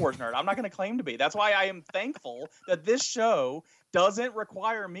Star Wars nerd. I'm not going to claim to be. That's why I am thankful that this show doesn't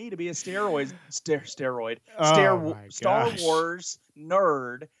require me to be a Star Wars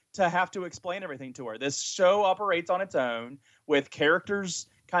nerd to have to explain everything to her. This show operates on its own with characters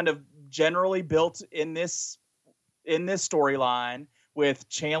kind of generally built in this storyline, with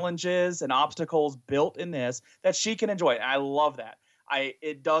challenges and obstacles built in this that she can enjoy. And I love that.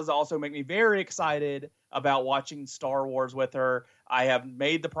 It does also make me very excited about watching Star Wars with her. I have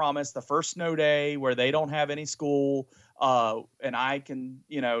made the promise the first snow day where they don't have any school, and I can,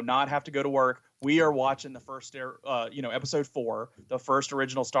 not have to go to work. We are watching the first, episode 4, the first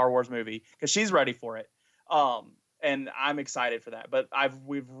original Star Wars movie, because she's ready for it. And I'm excited for that. But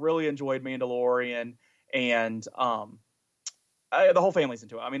we've really enjoyed Mandalorian, and the whole family's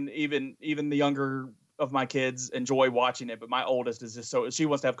into it. I mean, even the younger of my kids enjoy watching it, but my oldest is just she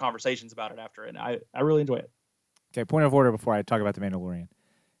wants to have conversations about it after it. And I really enjoy it. Okay, point of order before I talk about the Mandalorian.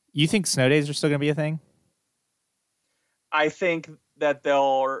 You think snow days are still going to be a thing? I think that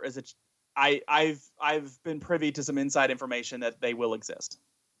I've been privy to some inside information that they will exist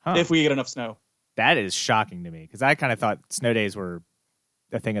if we get enough snow. That is shocking to me, because I kind of thought snow days were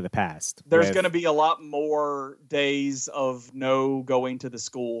a thing of the past. There's going to be a lot more days of no going to the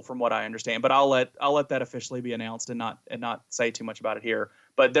school, from what I understand. But I'll let that officially be announced and not say too much about it here.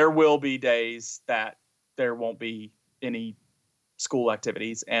 But there will be days that there won't be any school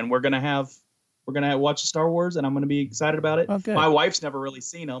activities, and we're gonna watch Star Wars, and I'm gonna be excited about it. Oh, good. My wife's never really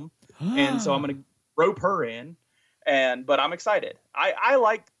seen them, and so I'm gonna rope her in. But I'm excited. I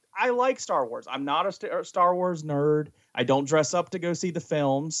like Star Wars. I'm not a Star Wars nerd. I don't dress up to go see the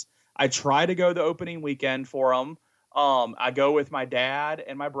films. I try to go the opening weekend for them. I go with my dad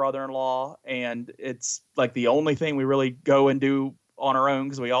and my brother-in-law, and it's like the only thing we really go and do on our own,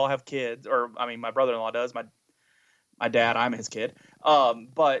 because we all have kids. My brother-in-law does. My dad, I'm his kid.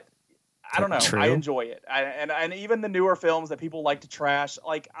 But I don't know. True. I enjoy it. And even the newer films that people like to trash,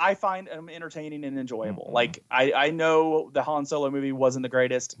 like, I find them entertaining and enjoyable. Mm-hmm. Like, I know the Han Solo movie wasn't the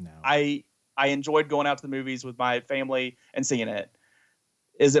greatest. No. I enjoyed going out to the movies with my family and seeing it.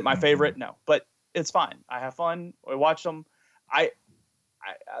 Is it my favorite? No, but it's fine. I have fun. I watch them.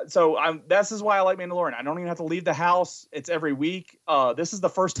 This is why I like Mandalorian. I don't even have to leave the house. It's every week. This is the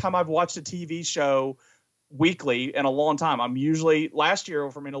first time I've watched a TV show weekly in a long time. I'm usually, last year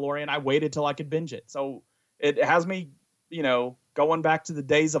for Mandalorian, I waited till I could binge it. So it has me, going back to the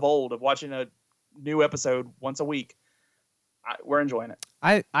days of old of watching a new episode once a week. We're enjoying it.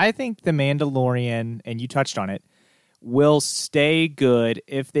 I think the Mandalorian, and you touched on it, will stay good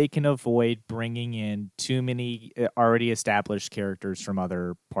if they can avoid bringing in too many already established characters from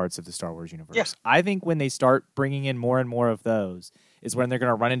other parts of the Star Wars universe. Yeah. I think when they start bringing in more and more of those is when they're going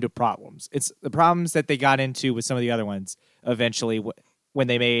to run into problems. It's the problems that they got into with some of the other ones eventually when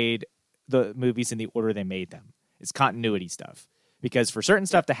they made the movies in the order they made them. It's continuity stuff. Because for certain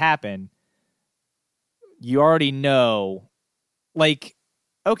stuff to happen, you already know, like,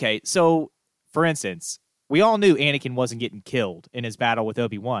 okay, so for instance, we all knew Anakin wasn't getting killed in his battle with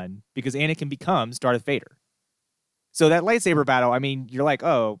Obi-Wan because Anakin becomes Darth Vader. So that lightsaber battle, I mean, you're like,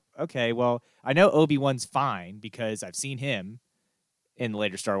 oh, okay, well, I know Obi-Wan's fine because I've seen him in the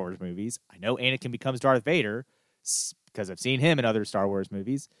later Star Wars movies. I know Anakin becomes Darth Vader because I've seen him in other Star Wars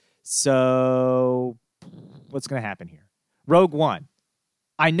movies. So what's going to happen here? Rogue One.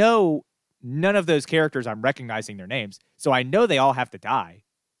 I know none of those characters, I'm recognizing their names, so I know they all have to die.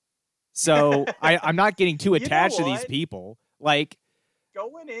 So I'm not getting too attached to these people. Like,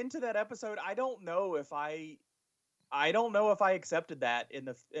 going into that episode, I don't know if I accepted that in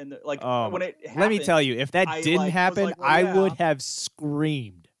the when it happened. Let me tell you, if that didn't happen, well, I yeah. would have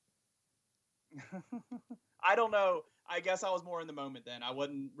screamed. I don't know. I guess I was more in the moment then. I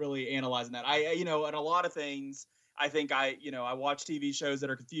wasn't really analyzing that. And a lot of things, I think I watch TV shows that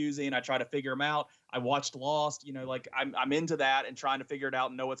are confusing. I try to figure them out. I watched Lost, I'm into that and trying to figure it out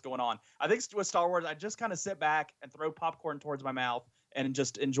and know what's going on. I think with Star Wars, I just kind of sit back and throw popcorn towards my mouth and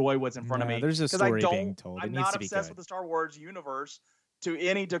just enjoy what's in front of me. There's a story being told. I'm not obsessed with the Star Wars universe to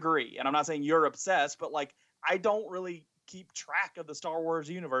any degree. And I'm not saying you're obsessed, but I don't really keep track of the Star Wars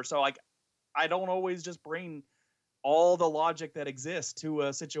universe. So I don't always just bring all the logic that exists to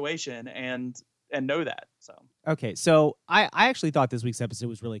a situation and and know that. So Okay, so I actually thought this week's episode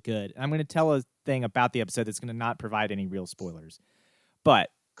was really good. I'm going to tell a thing about the episode that's going to not provide any real spoilers. But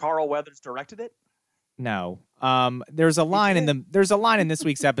Carl Weathers directed it. no, there's a line in this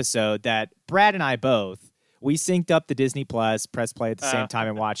week's episode that Brad and I we synced up the Disney Plus, press play at the same time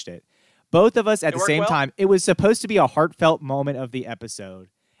and watched it. Both of us at the same time. It was supposed to be a heartfelt moment of the episode,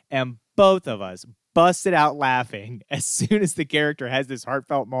 and both of us busted out laughing as soon as the character has this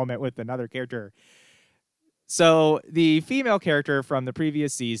heartfelt moment with another character. So the female character from the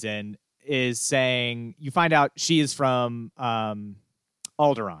previous season is saying, you find out she is from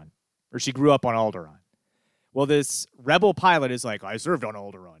Alderaan, or she grew up on Alderaan. Well, this rebel pilot is like, I served on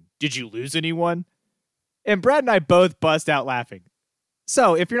Alderaan. Did you lose anyone? And Brad and I both bust out laughing.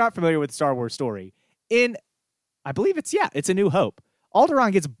 So if you're not familiar with the Star Wars story, I believe it's A New Hope,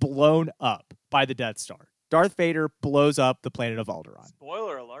 Alderaan gets blown up by the Death Star. Darth Vader blows up the planet of Alderaan.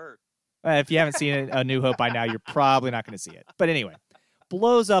 Spoiler alert. If you haven't seen A New Hope by now, you're probably not going to see it. But anyway,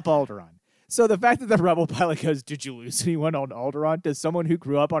 blows up Alderaan. So the fact that the rebel pilot goes, did you lose anyone on Alderaan? To someone who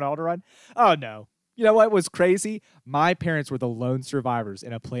grew up on Alderaan? Oh, no. You know what was crazy? My parents were the lone survivors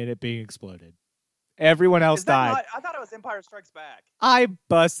in a planet being exploded. Everyone else died. I thought it was Empire Strikes Back. I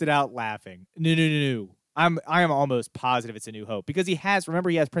busted out laughing. No. I am almost positive it's A New Hope because he has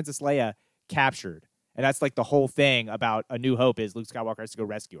Princess Leia captured. And that's like the whole thing about A New Hope is Luke Skywalker has to go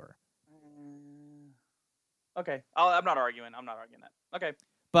rescue her. Okay. I'm not arguing that. Okay.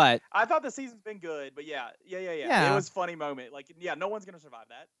 But I thought the season's been good, but yeah. It was a funny moment. Like, yeah, no one's going to survive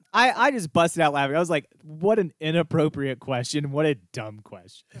that. I just busted out laughing. I was like, what an inappropriate question. What a dumb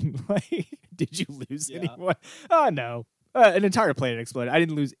question. Like, did you lose anyone? Oh, no. An entire planet exploded. I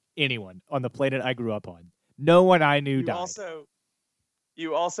didn't lose anyone on the planet I grew up on. No one I knew died.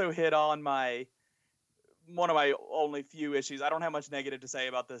 You also hit on one of my only few issues. I don't have much negative to say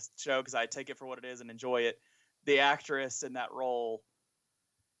about this show because I take it for what it is and enjoy it. The actress in that role,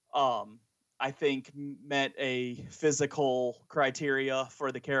 I think met a physical criteria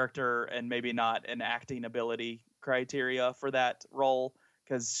for the character and maybe not an acting ability criteria for that role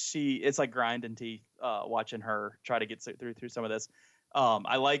because it's like grinding teeth watching her try to get through some of this.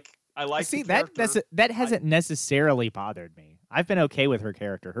 I like. See that hasn't necessarily bothered me. I've been okay with her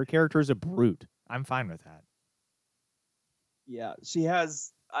character. Her character is a brute. I'm fine with that. Yeah, she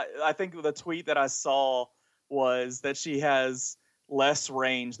has. I think the tweet that I saw was that she has less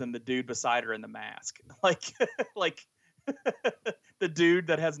range than the dude beside her in The Mask. Like the dude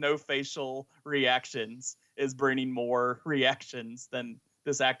that has no facial reactions is bringing more reactions than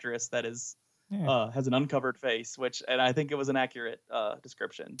this actress that is has an uncovered face, and I think it was an accurate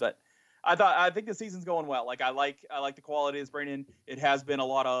description. But I think the season's going well. Like I like the quality it's bringing. It has been a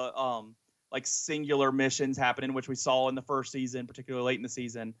lot of like singular missions happening, which we saw in the first season, particularly late in the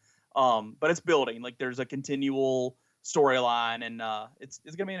season. But it's building. Like there's a continual storyline, and it's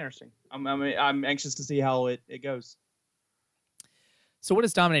gonna be interesting. I'm anxious to see how it goes. So what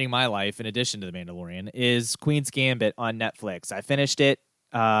is dominating my life, in addition to The Mandalorian, is Queen's Gambit on Netflix. I finished it.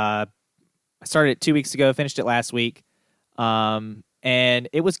 I started it 2 weeks ago. Finished it last week. And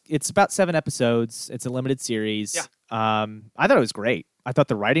it's about 7 episodes. It's a limited series. Yeah. I thought it was great. I thought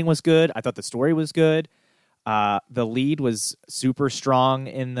the writing was good. I thought the story was good. The lead was super strong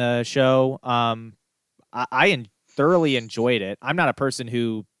in the show. I thoroughly enjoyed it. I'm not a person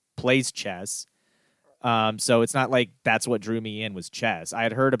who plays chess. So it's not like that's what drew me in was chess. I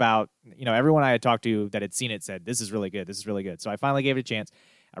had heard about, everyone I had talked to that had seen it said, this is really good. This is really good. So I finally gave it a chance.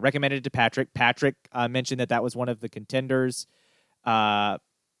 I recommended it to Patrick. Patrick mentioned that was one of the contenders. And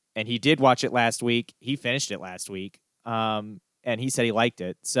he did watch it last week. He finished it last week. And he said he liked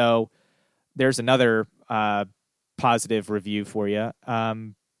it. So there's another positive review for you.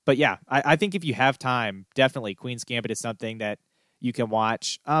 But yeah, I think if you have time, definitely Queen's Gambit is something that you can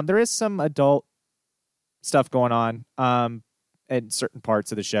watch. There is some adult stuff going on in certain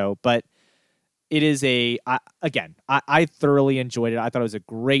parts of the show, but it is I thoroughly enjoyed it. I thought it was a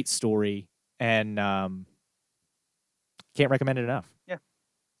great story, and can't recommend it enough. Yeah.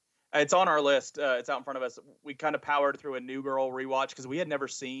 It's on our list. It's out in front of us. We kind of powered through a New Girl rewatch because we had never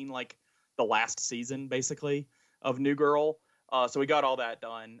seen like the last season basically of New Girl. So we got all that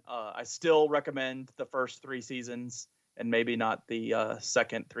done. I still recommend the first 3 seasons and maybe not the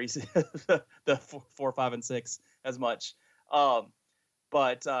second 3, the 4, 5, and 6 as much.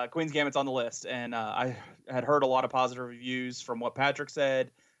 But Queen's Gambit's on the list, and I had heard a lot of positive reviews from what Patrick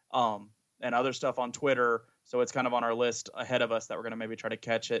said and other stuff on Twitter. So it's kind of on our list ahead of us that we're going to maybe try to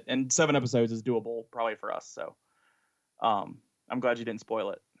catch it. And 7 episodes is doable probably for us. So I'm glad you didn't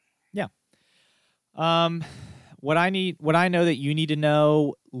spoil it. Yeah. What I know that you need to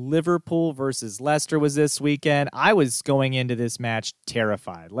know, Liverpool versus Leicester was this weekend. I was going into this match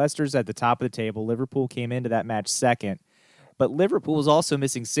terrified. Leicester's at the top of the table. Liverpool came into that match second. But Liverpool is also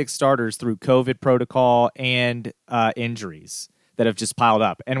missing 6 starters through COVID protocol and injuries that have just piled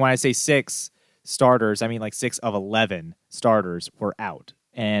up. And when I say 6 starters, I mean like 6 of 11 starters were out.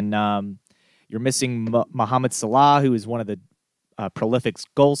 And you're missing Mohamed Salah, who is one of the prolific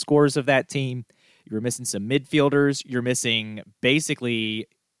goal scorers of that team. You're missing some midfielders. You're missing basically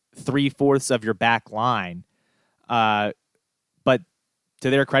 3/4 of your back line. But to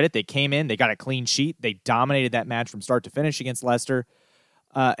their credit, they came in. They got a clean sheet. They dominated that match from start to finish against Leicester.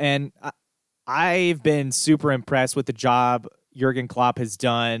 And I've been super impressed with the job Jurgen Klopp has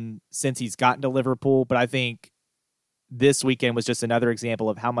done since he's gotten to Liverpool. But I think this weekend was just another example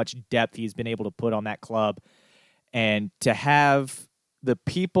of how much depth he's been able to put on that club. And to have the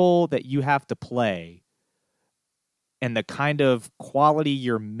people that you have to play and the kind of quality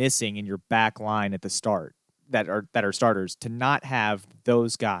you're missing in your back line at the start that are starters, to not have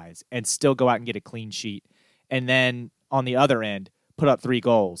those guys and still go out and get a clean sheet, and then on the other end put up 3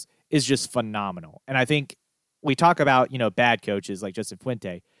 goals is just phenomenal. And I think we talk about, bad coaches like Justin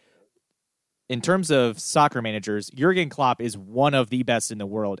Fuente. In terms of soccer managers, Jurgen Klopp is one of the best in the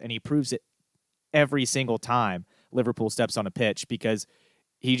world, and he proves it every single time Liverpool steps on a pitch, because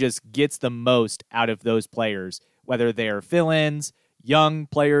he just gets the most out of those players, whether they're fill-ins, young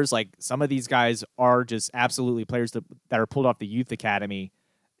players. Like, some of these guys are just absolutely players that are pulled off the youth academy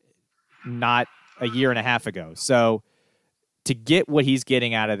not a year and a half ago. So to get what he's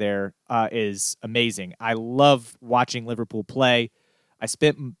getting out of there is amazing. I love watching Liverpool play. I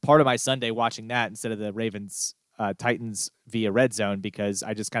spent part of my Sunday watching that instead of the Ravens Titans via Red Zone, because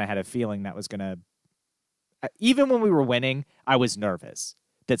I just kind of had a feeling that was going to, even when we were winning, I was nervous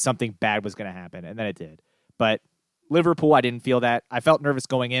that something bad was going to happen, and then it did. But Liverpool, I didn't feel that. I felt nervous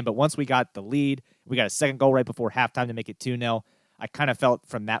going in, but once we got the lead, we got a second goal right before halftime to make it 2-0. I kind of felt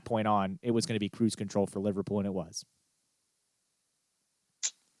from that point on it was going to be cruise control for Liverpool, and it was.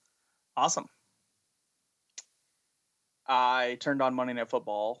 Awesome. I turned on Monday Night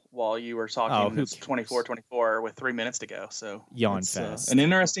Football while you were talking. It's 24-24 with 3 minutes to go. So yawn fest. An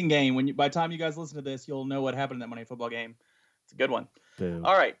interesting game. By the time you guys listen to this, you'll know what happened in that Monday Night Football game. It's a good one. Boo.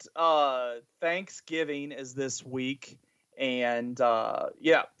 All right. Thanksgiving is this week. And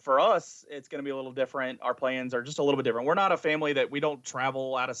for us, it's going to be a little different. Our plans are just a little bit different. We're not a family that we don't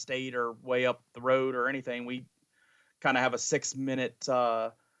travel out of state or way up the road or anything. We kind of have a 6-minute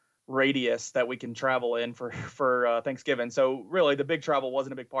radius that we can travel in for Thanksgiving. So really the big travel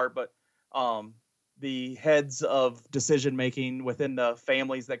wasn't a big part, but the heads of decision making within the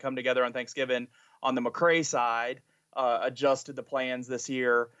families that come together on Thanksgiving on the McCray side adjusted the plans this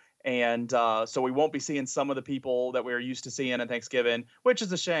year. And so we won't be seeing some of the people that we're used to seeing at Thanksgiving, which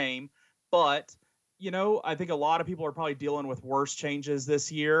is a shame. But, I think a lot of people are probably dealing with worse changes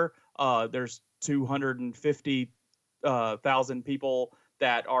this year. There's 250,000 people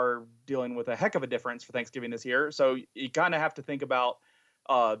that are dealing with a heck of a difference for Thanksgiving this year. So you kind of have to think about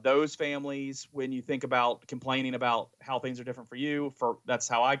those families when you think about complaining about how things are different for you. That's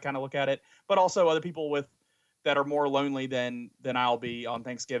how I kind of look at it. But also other people that are more lonely than I'll be on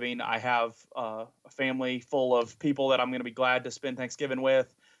Thanksgiving. I have a family full of people that I'm going to be glad to spend Thanksgiving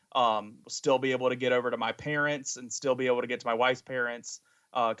with. Still be able to get over to my parents and still be able to get to my wife's parents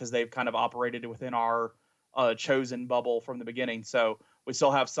because they've kind of operated within our chosen bubble from the beginning. So we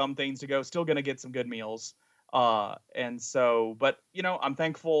still have some things to go, still going to get some good meals. But I'm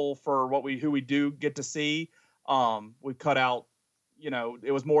thankful for who we do get to see. We cut out,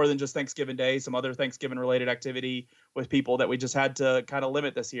 it was more than just Thanksgiving Day, some other Thanksgiving related activity with people that we just had to kind of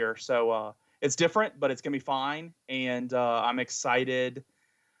limit this year. So it's different, but it's going to be fine. And I'm excited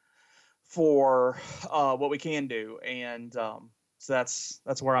for what we can do. And so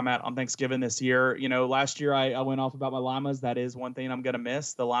that's where I'm at on Thanksgiving this year. Last year I went off about my limas. That is one thing I'm going to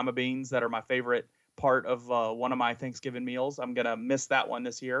miss. The lima beans that are my favorite part of one of my Thanksgiving meals. I'm going to miss that one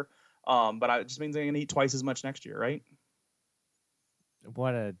this year. But it just means I'm going to eat twice as much next year, right?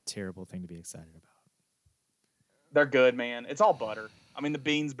 What a terrible thing to be excited about. They're good, man. It's all butter. I mean, the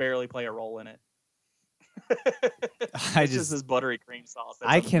beans barely play a role in it. It's just this buttery cream sauce.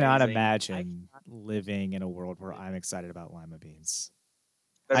 I cannot imagine living in a world where I'm excited about lima beans.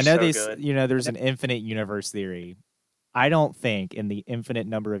 I know there's an infinite universe theory. I don't think in the infinite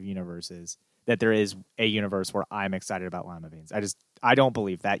number of universes that there is a universe where I'm excited about lima beans. I don't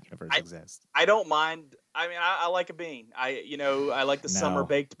believe that universe exists. I don't mind. I mean, I like a bean. I like the summer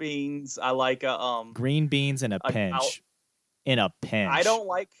baked beans. I like green beans in a pinch. In a pinch. I don't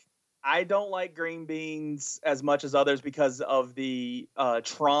like I don't like green beans as much as others because of the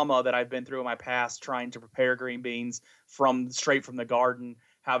trauma that I've been through in my past trying to prepare green beans straight from the garden,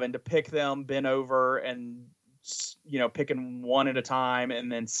 having to pick them, bend over, and picking one at a time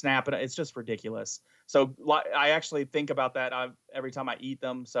and then snapping it. It's just ridiculous. So I actually think about that every time I eat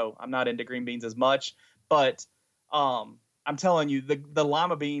them. So I'm not into green beans as much, but I'm telling you, the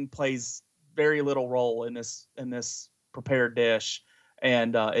lima bean plays very little role in this prepared dish.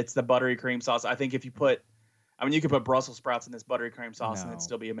 And it's the buttery cream sauce. I think if you you could put Brussels sprouts in this buttery cream sauce and it'd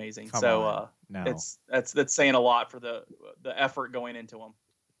still be amazing. No. That's saying a lot for the effort going into them.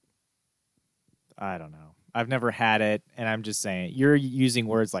 I don't know. I've never had it, and I'm just saying you're using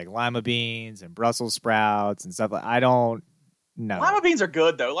words like lima beans and Brussels sprouts and stuff. I don't know. Lima beans are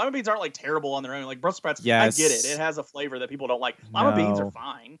good though. Lima beans aren't like terrible on their own. Like Brussels sprouts, yes. I get it. It has a flavor that people don't like. Lima beans are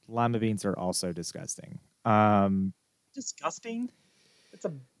fine. Lima beans are also disgusting. Disgusting? It's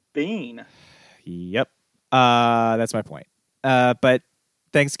a bean. Yep. That's my point. But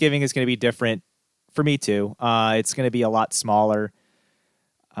Thanksgiving is going to be different for me too. It's going to be a lot smaller.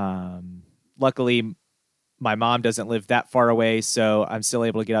 Luckily, my mom doesn't live that far away, so I'm still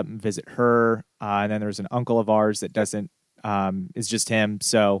able to get up and visit her. And then there's an uncle of ours that doesn't, is just him.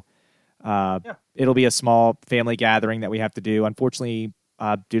 So it'll be a small family gathering that we have to do. Unfortunately,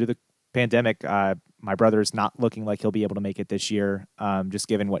 due to the pandemic, my brother is not looking like he'll be able to make it this year, just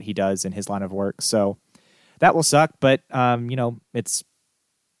given what he does in his line of work. So that will suck, but there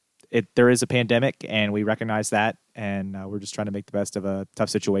is a pandemic, and we recognize that, and we're just trying to make the best of a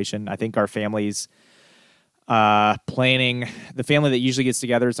tough situation. I think our family's planning. The family that usually gets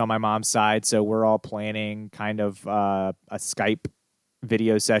together is on my mom's side, so we're all planning kind of a Skype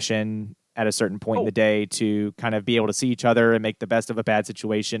video session at a certain point in the day to kind of be able to see each other and make the best of a bad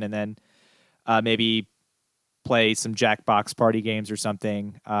situation, and then maybe play some Jackbox party games or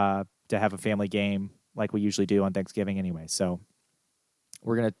something to have a family game like we usually do on Thanksgiving anyway. So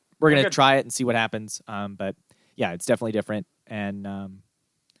we're gonna try it and see what happens. But yeah, it's definitely different. And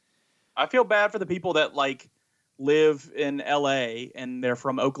I feel bad for the people that like live in LA and they're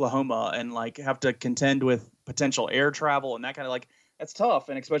from Oklahoma and like have to contend with potential air travel and that kind of like that's tough.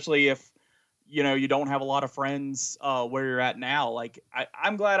 And especially if you don't have a lot of friends where you're at now. Like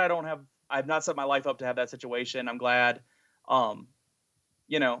I'm glad I've not set my life up to have that situation. I'm glad,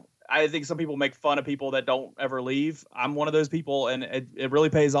 I think some people make fun of people that don't ever leave. I'm one of those people, and it really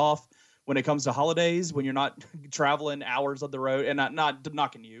pays off when it comes to holidays, when you're not traveling hours of the road, and not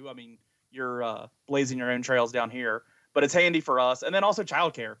knocking you. I mean, you're blazing your own trails down here, but it's handy for us. And then also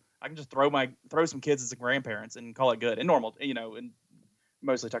childcare. I can just throw some kids as grandparents and call it good. And normal, and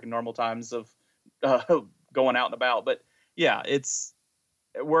mostly talking normal times of going out and about. But yeah,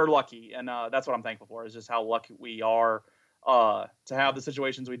 we're lucky, and that's what I'm thankful for, is just how lucky we are to have the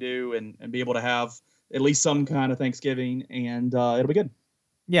situations we do and be able to have at least some kind of Thanksgiving, and it'll be good.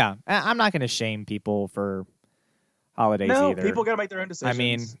 Yeah, I'm not going to shame people for holidays either. No, people got to make their own decisions. I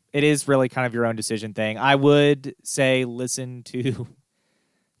mean, it is really kind of your own decision thing. I would say listen to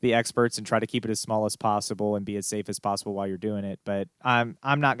the experts and try to keep it as small as possible and be as safe as possible while you're doing it. But I'm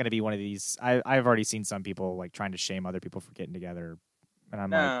not going to be one of these. I've already seen some people like trying to shame other people for getting together. And I'm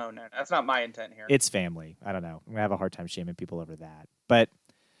no, that's not my intent here. It's family. I don't know. I'm gonna have a hard time shaming people over that. But,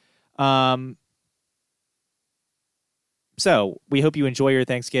 so we hope you enjoy your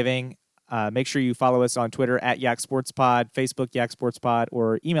Thanksgiving. Make sure you follow us on Twitter at Yak Sports Pod, Facebook Yak Sports Pod,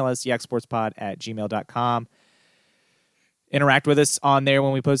 or email us yaksportspod@gmail.com. Interact with us on there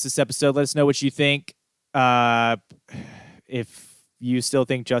when we post this episode. Let us know what you think. If you still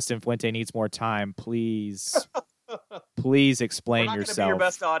think Justin Fuente needs more time, please. Please explain yourself. We're not going to be your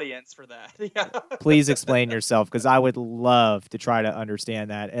best audience for that. Yeah. Please explain yourself, because I would love to try to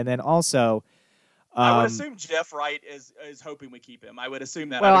understand that. And then also, I would assume Jeff Wright is hoping we keep him. I would assume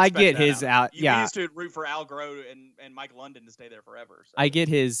that. Well, I get his out. You used to root for Al Groh and Mike London to stay there forever. So. I get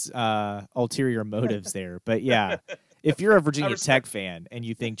his ulterior motives there, but yeah, if you're a Virginia Tech fan and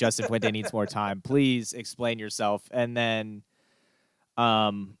you think Justin Fuente needs more time, please explain yourself, and then,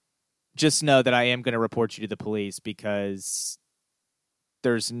 just know that I am going to report you to the police, because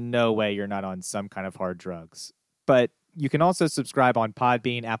there's no way you're not on some kind of hard drugs. But you can also subscribe on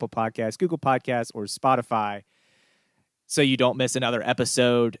Podbean, Apple Podcasts, Google Podcasts, or Spotify so you don't miss another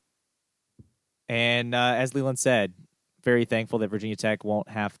episode. And as Leland said, very thankful that Virginia Tech won't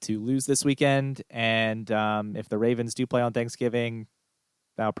have to lose this weekend. And if the Ravens do play on Thanksgiving,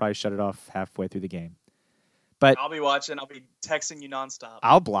 that'll probably shut it off halfway through the game. But I'll be watching. I'll be texting you nonstop.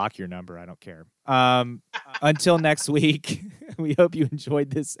 I'll block your number. I don't care. Until next week, we hope you enjoyed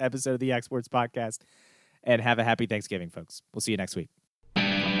this episode of the Yak Sports Podcast, and have a happy Thanksgiving, folks. We'll see you next week.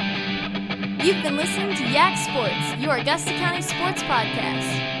 You've been listening to Yak Sports, your Augusta County sports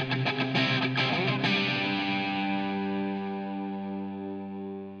podcast.